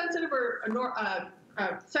you have sensitive or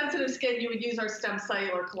sensitive skin, you would use our Stem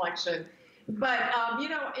Cellular collection. But, you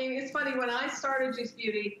know, it's funny, when I started Juice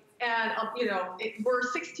Beauty, and, you know, we're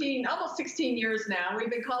almost 16 years now.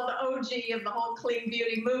 We've been called the OG of the whole clean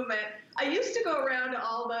beauty movement. I used to go around to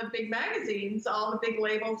all the big magazines, all the big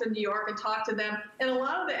labels in New York, and talk to them. And a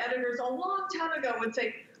lot of the editors a long time ago would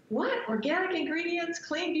say, what, organic ingredients,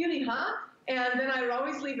 clean beauty, huh? And then I would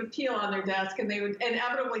always leave a peel on their desk, and they would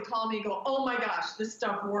inevitably call me and go, oh my gosh, this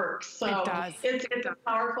stuff works. So it's a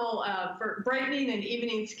powerful for brightening and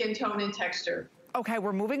evening skin tone and texture. Okay,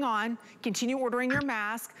 we're moving on. Continue ordering your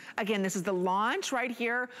mask. Again, this is the launch right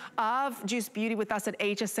here of Juice Beauty with us at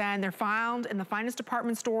HSN. They're found in the finest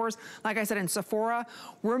department stores, like I said, in Sephora.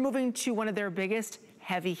 We're moving to one of their biggest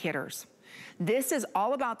heavy hitters. This is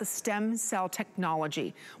all about the stem cell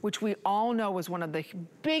technology, which we all know is one of the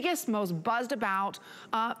biggest, most buzzed about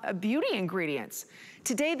beauty ingredients.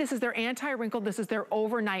 Today, this is their anti-wrinkle, this is their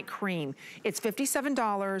overnight cream. It's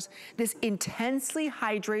 $57. This intensely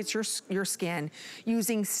hydrates your skin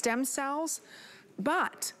using stem cells,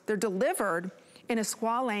 but they're delivered in a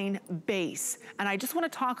squalane base. And I just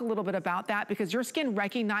want to talk a little bit about that because your skin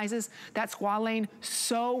recognizes that squalane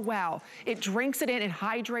so well. It drinks it in, it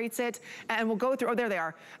hydrates it, and we'll go through, oh, there they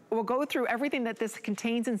are. We'll go through everything that this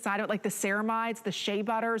contains inside of it, like the ceramides, the shea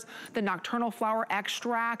butters, the nocturnal flower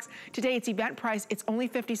extracts. Today, it's event price, it's only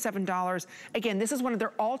 $57. Again, this is one of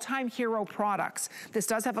their all-time hero products. This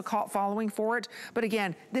does have a cult following for it, but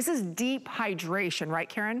again, this is deep hydration, right,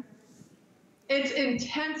 Karen? It's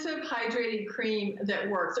intensive hydrating cream that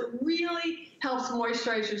works. It really helps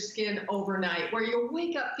moisturize your skin overnight, where you'll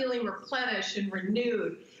wake up feeling replenished and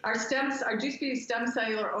renewed. Our Juice Beauty Stem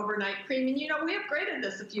Cellular Overnight Cream, and you know, we upgraded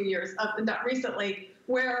this a few years, not recently,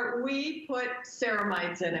 where we put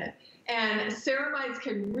ceramides in it. And ceramides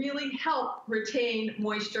can really help retain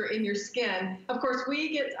moisture in your skin. Of course,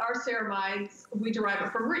 we get our ceramides, we derive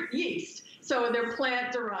it from yeast. So they're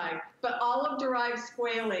plant-derived, but olive-derived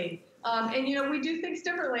squalane. And, you know, we do things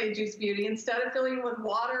differently at Juice Beauty. Instead of filling with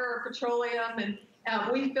water or petroleum, and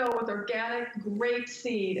we fill with organic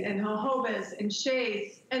grapeseed and jojobas and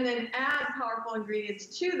shea, and then add powerful ingredients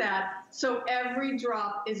to that, so every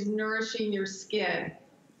drop is nourishing your skin.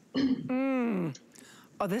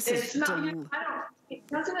 Oh, this is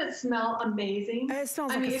doesn't it smell amazing? It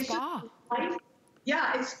smells like a spa.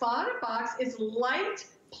 Yeah, it's spa in a box. It's light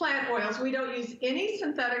plant oils. We don't use any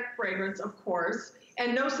synthetic fragrance, of course,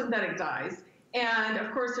 and no synthetic dyes. And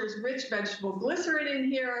of course, there's rich vegetable glycerin in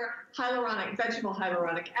here, vegetable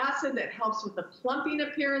hyaluronic acid that helps with the plumping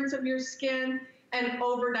appearance of your skin. And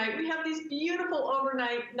overnight, we have these beautiful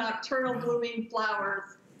overnight nocturnal blooming flowers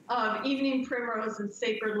of evening primrose and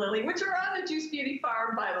sacred lily, which are on the Juice Beauty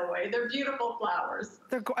farm, by the way. They're beautiful flowers.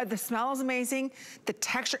 The smell is amazing. The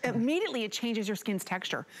texture, immediately it changes your skin's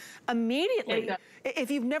texture. Immediately.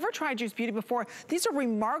 If you've never tried Juice Beauty before, these are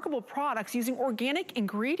remarkable products using organic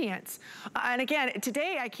ingredients. And again,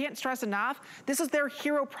 today, I can't stress enough, this is their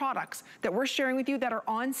hero products that we're sharing with you that are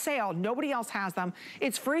on sale. Nobody else has them.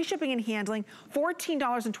 It's free shipping and handling.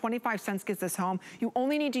 $14.25 gets this home. You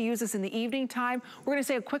only need to use this in the evening time. We're gonna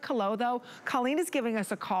say a quick hello though. Colleen is giving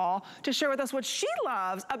us a call to share with us what she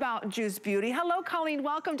loves about Juice Beauty. Hello, Colleen,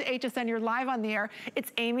 welcome to HSN. You're live on the air.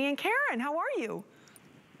 It's Amy and Karen, how are you?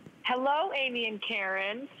 Hello, Amy and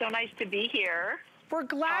Karen. So nice to be here. We're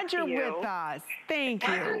glad you're with us. Thank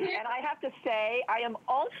you. And I have to say, I am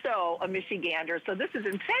also a Michigander, so this is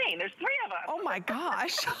insane. There's 3 of us. Oh my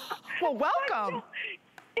gosh. Well, welcome.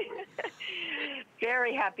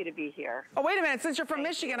 Very happy to be here. Oh, wait a minute. Since you're from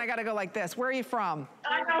Michigan, I got to go like this. Where are you from?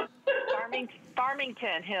 I know.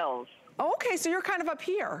 Farmington Hills. Oh, okay. So you're kind of up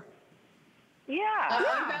here.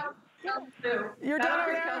 Yeah. You're down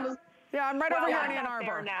over there? Yeah, I'm right over here in Ann Arbor.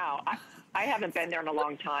 There now. I haven't been there in a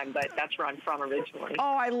long time, but that's where I'm from originally.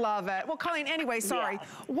 Oh, I love it. Well, Colleen, anyway, sorry. Yeah.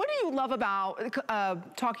 What do you love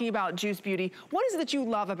about talking about Juice Beauty? What is it that you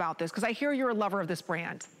love about this? Because I hear you're a lover of this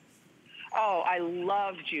brand. Oh, I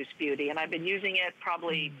love Juice Beauty, and I've been using it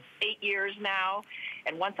probably 8 years now.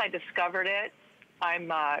 And once I discovered it,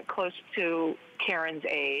 I'm close to Karen's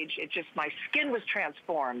age. It just, my skin was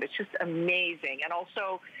transformed. It's just amazing. And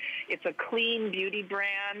also, it's a clean beauty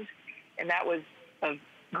brand, and that was of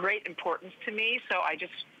great importance to me. So I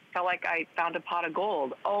just felt like I found a pot of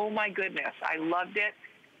gold. Oh my goodness, I loved it.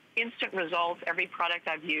 Instant results, every product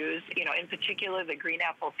I've used. You know, in particular, the green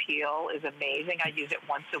apple peel is amazing. I use it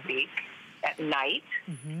once a week at night.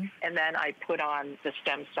 And then I put on the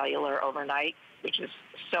Stem Cellular overnight, which is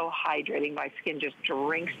so hydrating. My skin just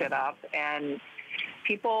drinks it up. And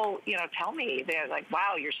people, you know, tell me, they're like,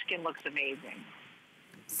 wow, your skin looks amazing.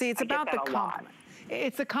 See, it's about the compliment.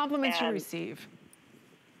 It's the compliments you receive.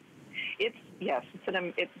 It's, yes,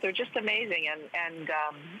 they're just amazing. And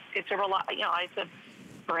it's a, it's a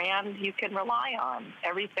brand you can rely on.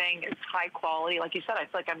 Everything is high quality. Like you said, I feel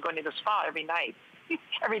like I'm going to the spa every night,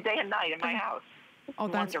 every day and night in my house. Oh,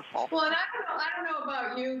 that's wonderful. Well, and I don't know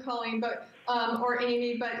about you, Colleen, but or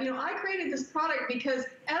Amy, but you know, I created this product because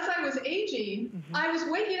as I was aging, I was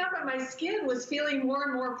waking up and my skin was feeling more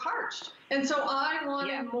and more parched, and so I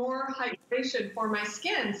wanted more hydration for my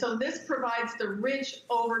skin. So this provides the rich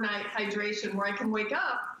overnight hydration where I can wake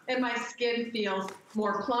up and my skin feels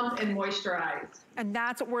more plump and moisturized. And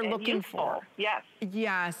that's what we're looking for. Yes.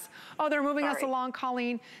 Yes. Oh, they're moving us along,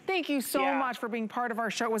 Colleen. Thank you so much for being part of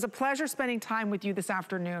our show. It was a pleasure spending time with you this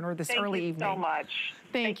afternoon or this early evening. Thank you so much.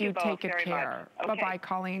 Thank you. Take good care. Bye-bye,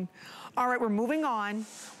 Colleen. All right, we're moving on.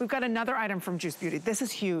 We've got another item from Juice Beauty. This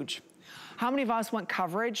is huge. How many of us want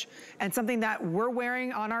coverage? And something that we're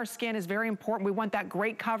wearing on our skin is very important. We want that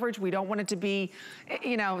great coverage. We don't want it to be,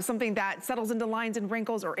 you know, something that settles into lines and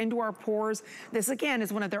wrinkles or into our pores. This, again,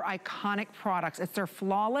 is one of their iconic products. It's their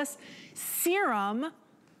Flawless Serum,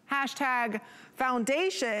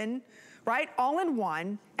 #foundation, right? All in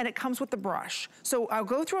one, and it comes with the brush. So I'll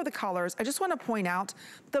go through all the colors. I just want to point out,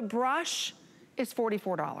 the brush is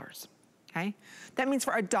 $44, okay? That means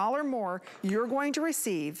for $1 more, you're going to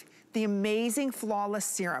receive the amazing Flawless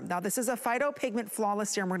Serum. Now, this is a phytopigment Flawless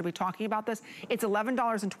Serum. We're gonna be talking about this. It's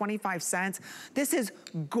 $11.25. This is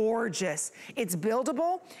gorgeous. It's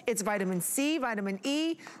buildable. It's vitamin C, vitamin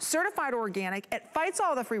E, certified organic. It fights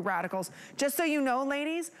all the free radicals. Just so you know,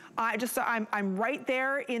 ladies, I'm right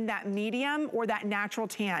there in that medium or that natural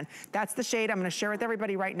tan. That's the shade I'm gonna share with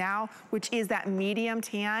everybody right now, which is that medium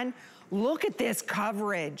tan. Look at this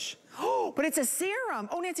coverage. Oh, but it's a serum.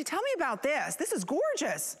 Oh, Nancy, tell me about this. This is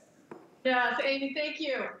gorgeous. Yes, Amy, thank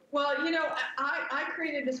you. Well, you know, I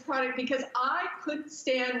created this product because I couldn't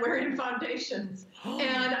stand wearing foundations.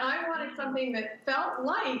 And I wanted something that felt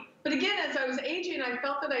light. But again, as I was aging, I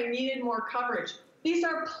felt that I needed more coverage. These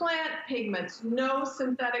are plant pigments, no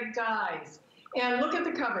synthetic dyes. And look at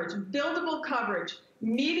the coverage, buildable coverage,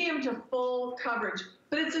 medium to full coverage.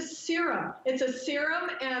 But it's a serum. It's a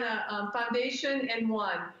serum and a foundation in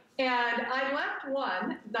one. And I left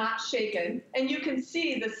one not shaken, and you can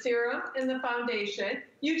see the serum and the foundation.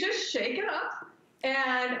 You just shake it up,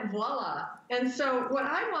 and voila. And so what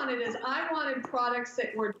I wanted is I wanted products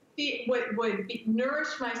that would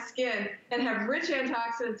nourish my skin and have rich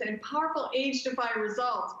antioxidants and powerful age-defying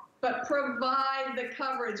results, but provide the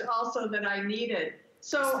coverage also that I needed.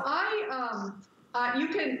 So you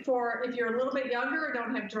can, if you're a little bit younger or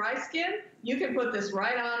don't have dry skin, you can put this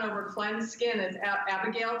right on over cleansed skin, as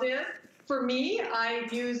Abigail did. For me, I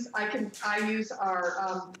use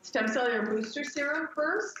our Stem Cellular Booster Serum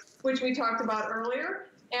first, which we talked about earlier,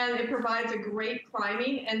 and it provides a great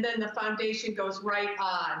priming, and then the foundation goes right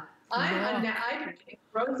on. I do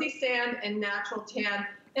rosy sand and natural tan,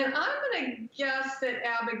 and I'm going to guess that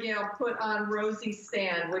Abigail put on rosy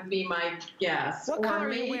sand would be my guess. What color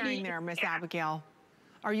are you wearing there, Miss Abigail?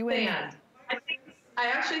 Are you in sand? I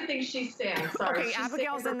actually think she's sand. Sorry. Okay,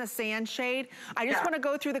 Abigail's in the sand shade. I just want to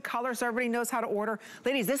go through the colors so everybody knows how to order.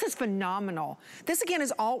 Ladies, this is phenomenal. This, again,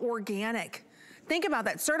 is all organic. Think about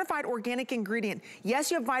that, certified organic ingredient.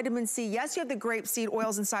 Yes, you have vitamin C. Yes, you have the grapeseed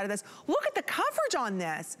oils inside of this. Look at the coverage on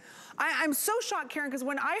this. I'm so shocked, Karen, because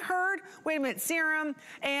when I heard, wait a minute, serum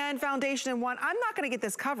and foundation in one, I'm not gonna get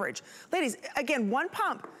this coverage. Ladies, again, one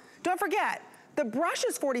pump. Don't forget, the brush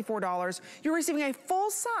is $44. You're receiving a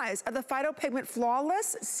full size of the Phytopigment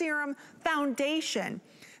Flawless Serum Foundation.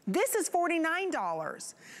 This is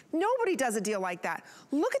 $49. Nobody does a deal like that.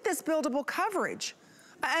 Look at this buildable coverage.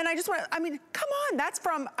 And I just want to, I mean, come on, that's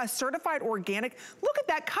from a certified organic. Look at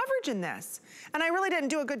that coverage in this. And I really didn't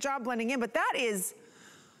do a good job blending in, but that is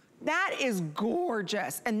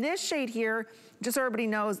gorgeous. And this shade here, just so everybody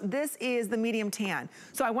knows, this is the medium tan.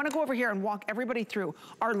 So I want to go over here and walk everybody through.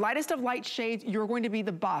 Our lightest of light shades, you're going to be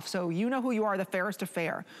the buff. So you know who you are, the fairest of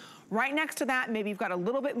fair. Right next to that, maybe you've got a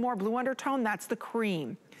little bit more blue undertone, that's the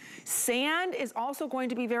cream. Sand is also going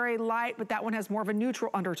to be very light, but that one has more of a neutral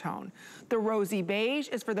undertone. The rosy beige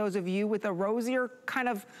is for those of you with a rosier kind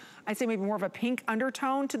of, I'd say maybe more of a pink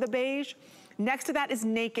undertone to the beige. Next to that is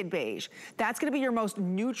naked beige. That's gonna be your most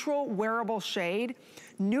neutral wearable shade.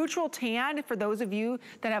 Neutral tan for those of you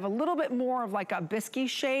that have a little bit more of like a biscuit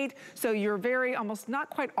shade. So you're very, almost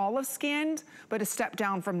not quite olive skinned, but a step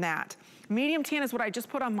down from that. Medium tan is what I just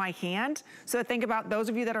put on my hand. So think about those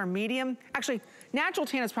of you that are medium. Actually, natural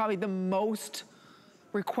tan is probably the most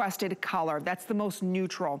requested color. That's the most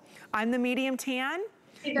neutral. I'm the medium tan.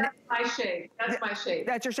 That's my shade. That's my shade.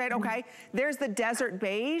 That's your shade, okay. There's the desert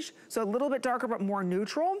beige, so a little bit darker but more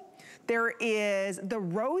neutral. There is the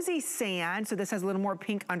rosy sand, so this has a little more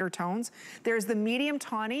pink undertones. There's the medium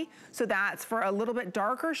tawny, so that's for a little bit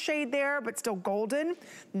darker shade there, but still golden.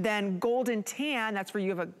 Then golden tan, that's where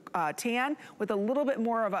you have a tan with a little bit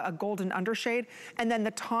more of a golden undershade. And then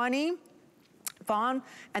the tawny fawn,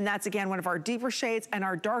 and that's again one of our deeper shades, and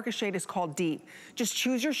our darkest shade is called deep. Just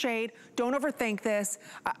choose your shade, don't overthink this.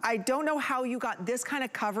 I don't know how you got this kind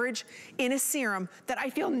of coverage in a serum that I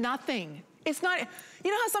feel nothing. It's not, you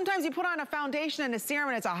know how sometimes you put on a foundation and a serum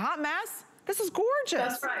and it's a hot mess? This is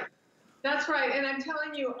gorgeous. That's right. That's right, and I'm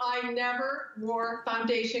telling you, I never wore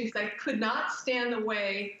foundation because I could not stand the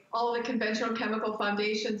way all the conventional chemical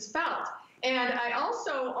foundations felt. And I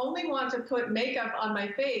also only want to put makeup on my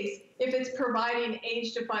face if it's providing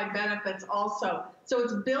age-defying benefits also. So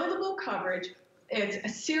it's buildable coverage. It's a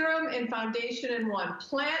serum and foundation in one.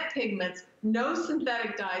 Plant pigments, no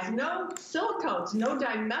synthetic dyes, no silicones, no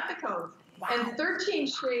dimethicones. Wow. And 13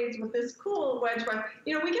 shades with this cool wedge brush.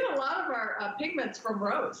 You know, we get a lot of our pigments from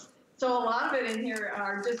rose. So a lot of it in here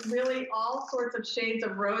are just really all sorts of shades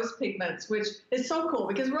of rose pigments, which is so cool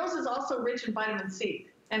because rose is also rich in vitamin C.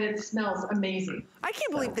 And it smells amazing. I can't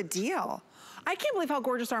believe the deal. I can't believe how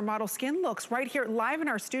gorgeous our model skin looks right here live in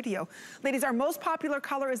our studio. Ladies, our most popular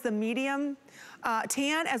color is the medium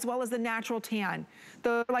tan as well as the natural tan.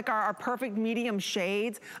 Like our perfect medium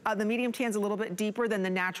shades. The medium tan's a little bit deeper than the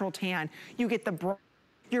natural tan. You get the,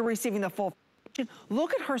 you're receiving the full.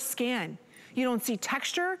 Look at her skin. You don't see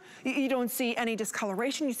texture, you don't see any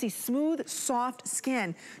discoloration, you see smooth, soft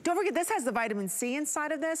skin. Don't forget, this has the vitamin C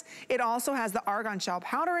inside of this. It also has the argan shell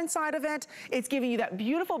powder inside of it. It's giving you that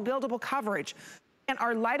beautiful buildable coverage. And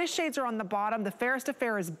our lightest shades are on the bottom. The fairest of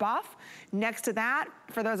fair is buff. Next to that,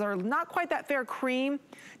 for those that are not quite that fair, cream.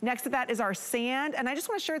 Next to that is our sand. And I just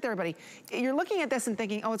want to share with everybody, you're looking at this and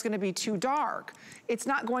thinking, oh, it's going to be too dark. It's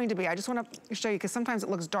not going to be. I just want to show you because sometimes it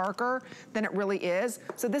looks darker than it really is.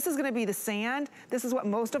 So this is going to be the sand. This is what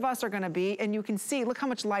most of us are going to be. And you can see, look how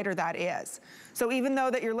much lighter that is. So even though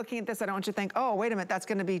that you're looking at this, I don't want you to think, oh, wait a minute, that's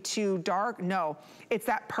going to be too dark. No, it's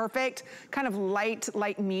that perfect kind of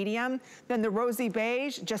light medium. Then the rosy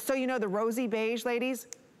beige, just so you know, the rosy beige, ladies,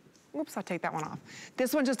 oops, I'll take that one off.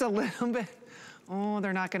 This one's just a little bit, oh,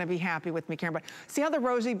 they're not gonna be happy with me, Karen, but see how the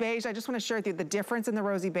rosy beige, I just wanna share with you the difference in the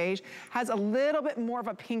rosy beige, has a little bit more of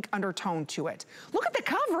a pink undertone to it. Look at the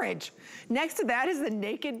coverage. Next to that is the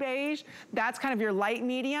naked beige. That's kind of your light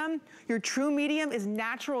medium. Your true medium is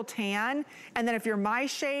natural tan. And then if you're my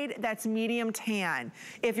shade, that's medium tan.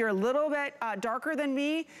 If you're a little bit darker than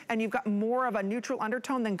me and you've got more of a neutral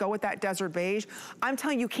undertone, then go with that desert beige. I'm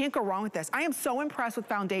telling you, you can't go wrong with this. I am so impressed with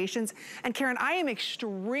foundations. And Karen, I am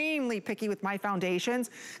extremely picky with my foundations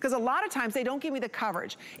because a lot of times they don't give me the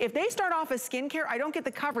coverage. If they start off as skincare, I don't get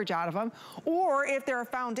the coverage out of them. Or if they're a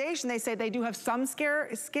foundation, they say they do have some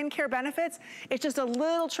skincare benefits. It's just a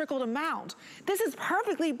little trickled amount. This is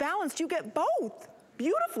perfectly balanced. You get both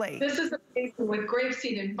beautifully. This is amazing with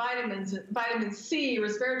grapeseed and vitamin C,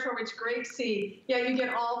 resveratrol-rich grapeseed. Yeah, you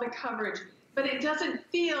get all the coverage. but it doesn't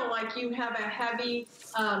feel like you have a heavy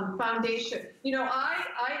foundation. You know, I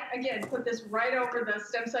again put this right over the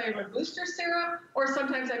Stem Cellular Booster Serum, or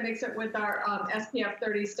sometimes I mix it with our SPF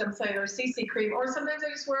 30 Stem Cellular CC Cream, or sometimes I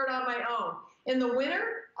just wear it on my own. In the winter,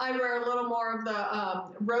 I wear a little more of the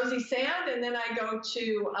rosy sand, and then I go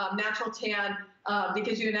to natural tan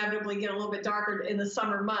because you inevitably get a little bit darker in the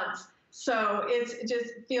summer months. So it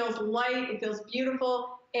just feels light, it feels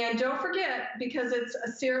beautiful. And don't forget, because it's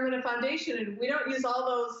a serum and a foundation, and we don't use all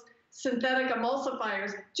those synthetic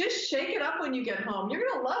emulsifiers, just shake it up when you get home. You're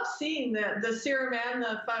gonna love seeing the serum and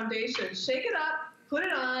the foundation. Shake it up, put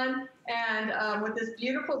it on, and with this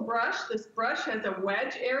beautiful brush, this brush has a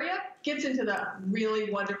wedge area, gets into the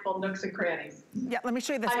really wonderful nooks and crannies. Yeah, let me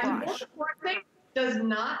show you this brush. Does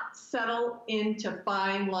not settle into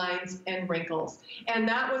fine lines and wrinkles. And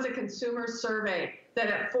that was a consumer survey that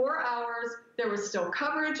at 4 hours, there was still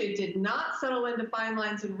coverage. It did not settle into fine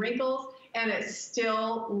lines and wrinkles, and it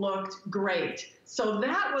still looked great. So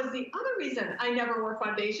that was the other reason I never wore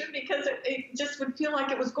foundation, because it just would feel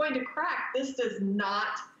like it was going to crack. This does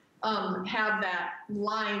not have that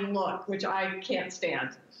line look, which I can't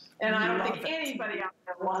stand. And I don't think anybody out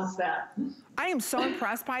there wants that. I am so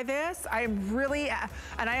impressed by this. I am really,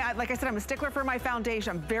 and I like I said, I'm a stickler for my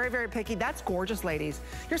foundation. I'm very, very picky. That's gorgeous, ladies.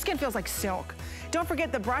 Your skin feels like silk. Don't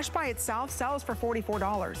forget, the brush by itself sells for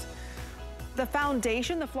 $44. The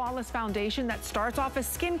foundation, the Flawless Foundation that starts off as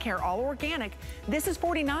skincare, all organic, this is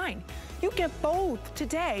 $49. You get both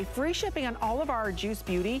today. Free shipping on all of our Juice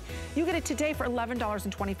Beauty. You get it today for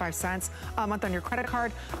 $11.25 a month on your credit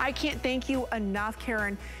card. I can't thank you enough,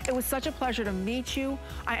 Karen. It was such a pleasure to meet you.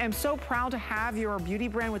 I am so proud to have your beauty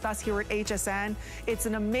brand with us here at HSN. It's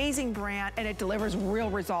an amazing brand, and it delivers real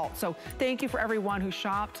results. So thank you for everyone who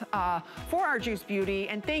shopped for our Juice Beauty,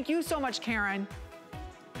 and thank you so much, Karen.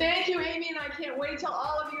 Thank you, Amy, and I can't wait till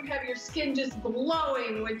all of you have your skin just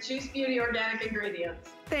glowing with Juice Beauty organic ingredients.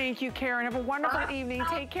 Thank you, Karen. Have a wonderful evening.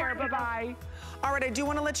 Take care. Bye-bye. All right, I do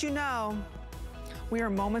want to let you know we are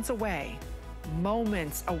moments away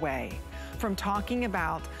from talking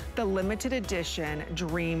about the limited edition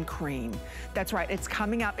Dream Cream. That's right, it's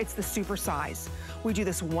coming up. It's the super size. We do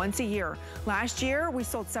this once a year. Last year, we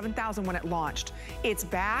sold 7,000 when it launched. It's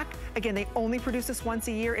back. Again, they only produce this once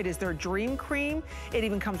a year. It is their Dream Cream. It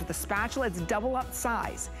even comes with a spatula. It's double up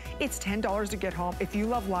size. It's $10 to get home. If you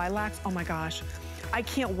love lilacs, oh my gosh. I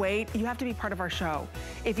can't wait. You have to be part of our show.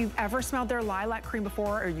 If you've ever smelled their lilac cream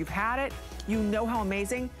before, or you've had it, you know how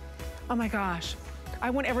amazing. Oh my gosh. I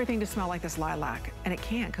want everything to smell like this lilac, and it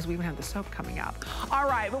can, because we even have the soap coming up. All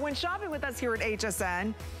right, but when shopping with us here at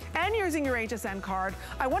HSN and using your HSN card,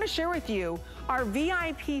 I want to share with you our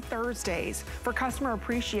VIP Thursdays for Customer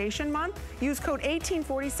Appreciation Month. Use code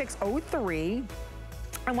 184603.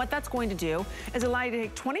 And what that's going to do is allow you to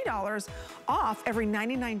take $20 off every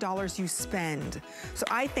 $99 you spend. So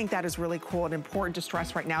I think that is really cool and important to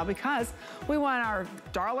stress right now, because we want our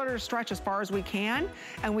dollar to stretch as far as we can,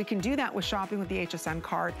 and we can do that with shopping with the HSN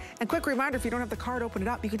card. And quick reminder, if you don't have the card, open it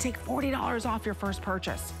up. You can take $40 off your first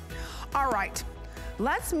purchase. All right,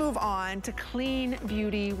 let's move on to clean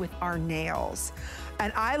beauty with our nails.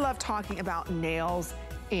 And I love talking about Nails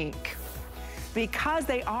Inc., because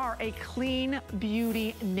they are a clean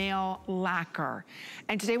beauty nail lacquer.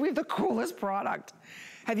 And today we have the coolest product.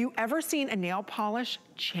 Have you ever seen a nail polish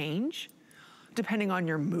change depending on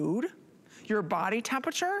your mood, your body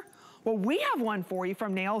temperature? Well, we have one for you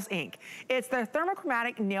from Nails Inc. It's the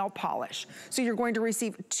thermochromatic nail polish. So you're going to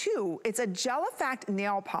receive two. It's a gel effect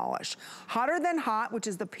nail polish. Hotter than hot, which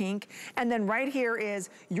is the pink, and then right here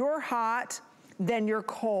is your hot, then you're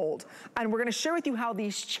cold. And we're gonna share with you how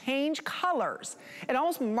these change colors. It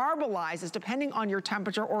almost marbleizes depending on your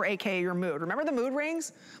temperature, or AKA your mood. Remember the mood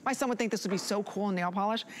rings? My son would think this would be so cool in nail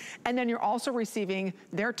polish. And then you're also receiving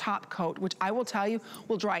their top coat, which I will tell you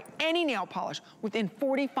will dry any nail polish within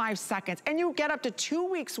 45 seconds. And you get up to 2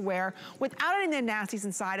 weeks wear without any of the nasties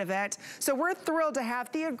inside of it. So we're thrilled to have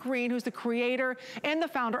Thea Green, who's the creator and the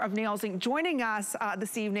founder of Nails Inc., joining us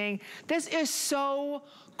this evening. This is so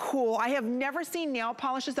cool. I have never seen nail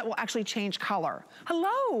polishes that will actually change color.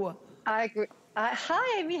 Hello. I agree.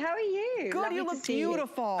 Hi, Amy. How are you? Good. Lovely you look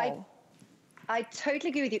beautiful. I totally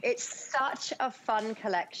agree with you. It's such a fun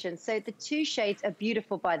collection. So the two shades are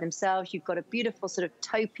beautiful by themselves. You've got a beautiful sort of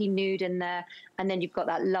taupey nude in there, and then you've got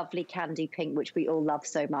that lovely candy pink, which we all love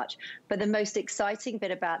so much. But the most exciting bit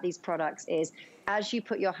about these products is as you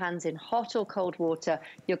put your hands in hot or cold water,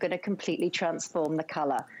 you're going to completely transform the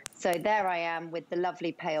color. So there I am with the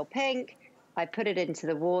lovely pale pink. I put it into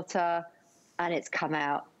the water, and it's come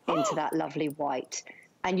out into that lovely white.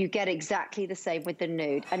 And you get exactly the same with the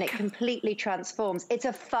nude, and it completely transforms. It's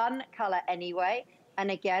a fun color anyway.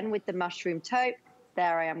 And again, with the mushroom taupe,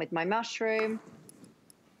 there I am with my mushroom.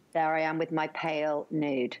 There I am with my pale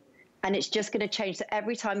nude. And it's just going to change. So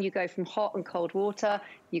every time you go from hot and cold water,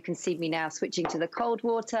 you can see me now switching to the cold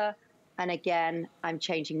water. And again, I'm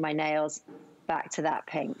changing my nails back to that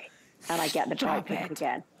pink. And I get the bright pink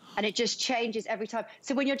again. And it just changes every time.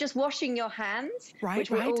 So when you're just washing your hands,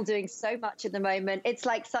 which we're all doing so much at the moment, it's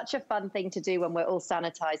like such a fun thing to do when we're all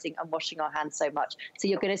sanitizing and washing our hands so much. So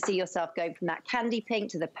you're going to see yourself going from that candy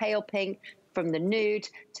pink to the pale pink, from the nude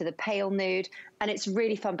to the pale nude. And it's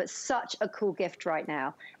really fun, but such a cool gift right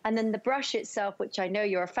now. And then the brush itself, which I know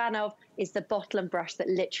you're a fan of, is the bottle and brush that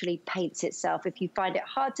literally paints itself. If you find it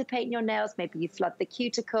hard to paint your nails, maybe you flood the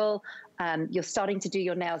cuticle, you're starting to do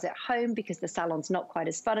your nails at home because the salon's not quite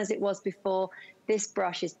as fun as it was before. This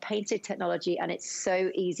brush is painted technology and it's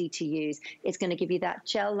so easy to use. It's going to give you that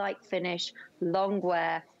gel-like finish, long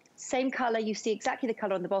wear. Same color, you see exactly the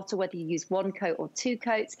color on the bottle, whether you use 1 coat or 2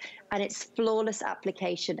 coats, and it's flawless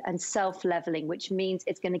application and self-leveling, which means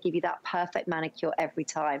it's going to give you that perfect manicure every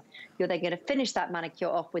time. You're then going to finish that manicure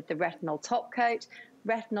off with the retinol top coat.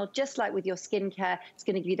 Retinol, just like with your skincare, it's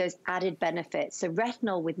going to give you those added benefits. So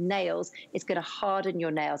retinol with nails is going to harden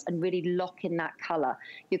your nails and really lock in that color.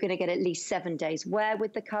 You're going to get at least 7 days wear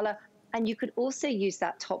with the color. And you could also use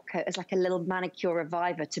that top coat as like a little manicure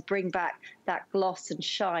reviver to bring back that gloss and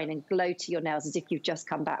shine and glow to your nails as if you've just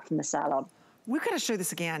come back from the salon. We've got to show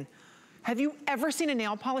this again. Have you ever seen a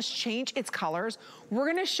nail polish change its colors? We're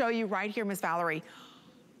going to show you right here, Miss Valerie.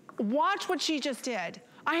 Watch what she just did.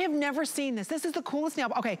 I have never seen this. This is the coolest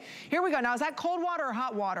nail. Okay, here we go. Now, is that cold water or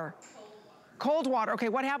hot water? Cold water. Okay,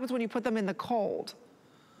 what happens when you put them in the cold?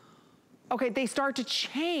 Okay, they start to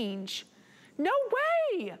change. No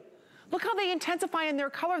way. Look how they intensify in their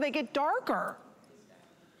color. They get darker.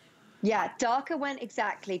 Yeah, darker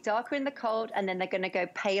darker in the cold, and then they're going to go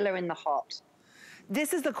paler in the hot.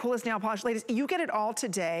 This is the coolest nail polish. Ladies, you get it all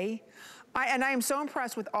today. And I am so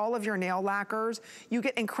impressed with all of your nail lacquers. You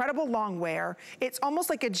get incredible long wear. It's almost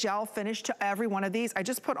like a gel finish to every one of these. I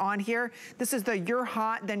just put on here, this is the you're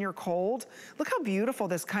hot, then you're cold. Look how beautiful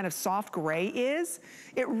this kind of soft gray is.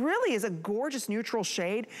 It really is a gorgeous neutral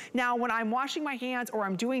shade. Now, when I'm washing my hands or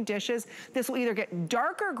I'm doing dishes, this will either get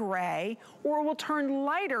darker gray or it will turn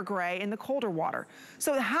lighter gray in the colder water.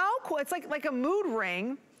 So how cool, it's like a mood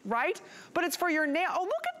ring, right? But it's for your nail. Oh,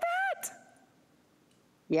 look at that.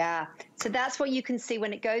 Yeah, so that's what you can see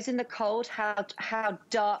when it goes in the cold, how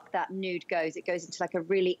dark that nude goes. It goes into like a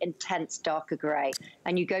really intense darker gray.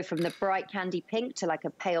 And you go from the bright candy pink to like a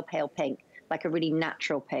pale, pale pink, like a really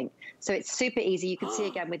natural pink. So it's super easy. You can see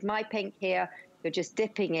again with my pink here, you're just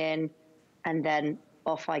dipping in and then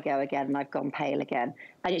off I go again and I've gone pale again.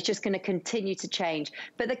 And it's just going to continue to change.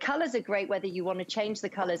 But the colors are great whether you want to change the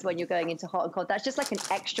colors when you're going into hot and cold. That's just like an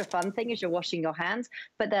extra fun thing as you're washing your hands.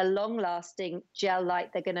 But they're long-lasting,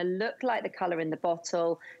 gel-like. They're going to look like the color in the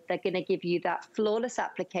bottle. They're going to give you that flawless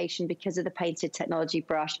application because of the painted technology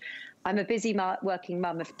brush. I'm a busy working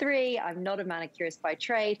mum of 3. I'm not a manicurist by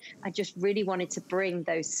trade. I just really wanted to bring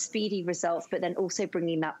those speedy results, but then also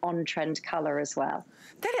bringing that on-trend color as well.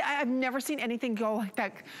 I've never seen anything go like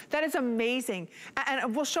that. That is amazing.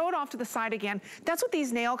 And we'll show it off to the side again. That's what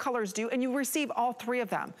these nail colors do, and you receive all 3 of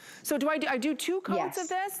them. So do I do 2 coats of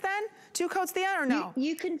this then? 2 coats then or no?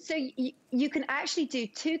 You can actually do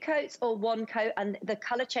 2 coats or 1 coat, and the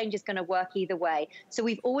color change is going to work either way. So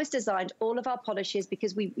we've always designed all of our polishes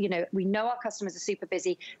because we know our customers are super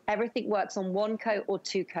busy. Everything works on 1 coat or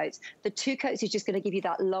 2 coats. The 2 coats is just going to give you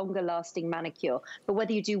that longer lasting manicure. But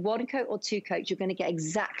whether you do 1 coat or 2 coats, you're going to get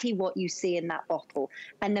exactly what you see in that bottle.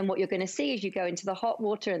 And then what you're going to see as you go into the hot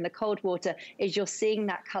water and the cold water is you're seeing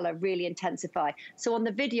that color really intensify. So on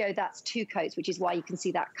the video, that's 2 coats, which is why you can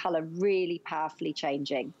see that color really powerfully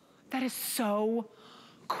changing. That is so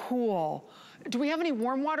cool. Do we have any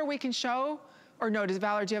warm water we can show? Or no,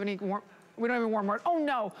 Valerie, do you have any warm? We don't have any warm water. Oh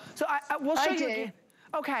no. So we'll show you again.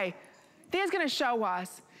 Okay. Dan's gonna show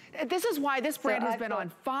us. This is why this brand has been on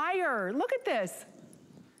fire. Look at this.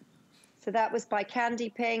 So that was by Candy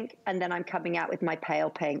Pink, and then I'm coming out with my pale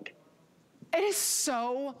pink. It is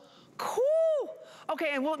so cool.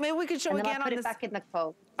 Okay, and maybe we could show again on this. Put it back in the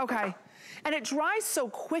cold. Okay. And it dries so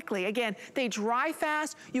quickly. Again, they dry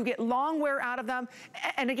fast. You get long wear out of them.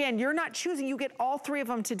 And again, you're not choosing. You get all 3 of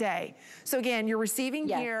them today. So again, you're receiving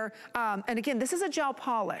here. And again, this is a gel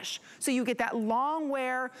polish. So you get that long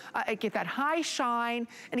wear, get that high shine.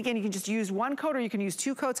 And again, you can just use 1 coat or you can use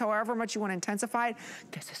 2 coats, however much you want to intensify it.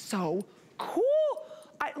 This is so cool.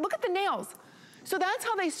 Look at the nails. So that's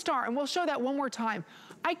how they start. And we'll show that one more time.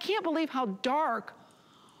 I can't believe how dark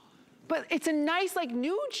but it's a nice like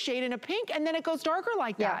nude shade in a pink, and then it goes darker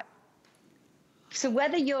like that. So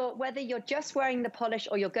whether you're just wearing the polish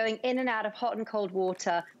or you're going in and out of hot and cold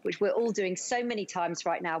water, which we're all doing so many times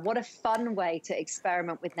right now, what a fun way to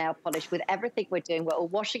experiment with nail polish with everything we're doing. We're all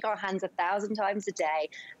washing our hands 1,000 times a day.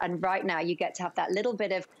 And right now you get to have that little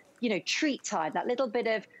bit of, you know, treat time, that little bit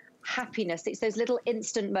of happiness. It's those little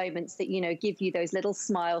instant moments that, you know, give you those little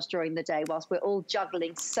smiles during the day whilst we're all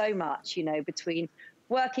juggling so much, you know, between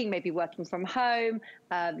working, maybe working from home,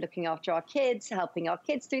 looking after our kids, helping our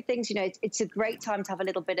kids through things. You know, it's a great time to have a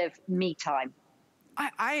little bit of me time.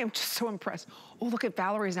 I am just so impressed. Oh, look at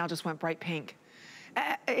Valerie's now just went bright pink.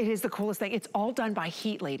 It is the coolest thing. It's all done by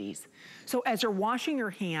heat, ladies. So as you're washing your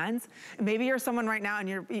hands, maybe you're someone right now and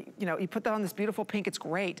you put that on this beautiful pink, it's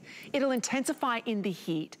great. It'll intensify in the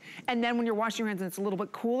heat. And then when you're washing your hands and it's a little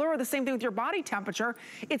bit cooler, or the same thing with your body temperature,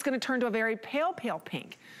 it's gonna turn to a very pale, pale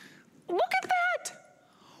pink. Look at that.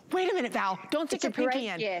 Wait a minute, Val, don't stick your pinky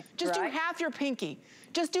in. Gift, just right? do half your pinky.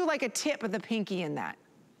 Just do like a tip of the pinky in that.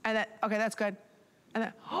 And that, okay, that's good. And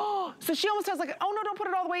then, oh, so she almost has like, oh no, don't put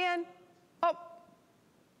it all the way in. Oh.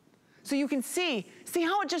 So you can see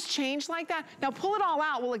how it just changed like that? Now pull it all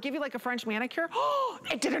out. Will it give you like a French manicure? Oh,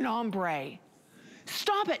 it did an ombre.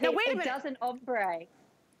 Stop it. Now wait a minute. It does an ombre.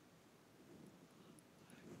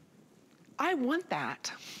 I want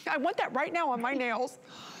that. I want that right now on my nails.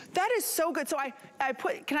 That is so good. So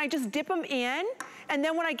can I just dip them in? And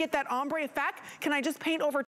then when I get that ombre effect, can I just paint over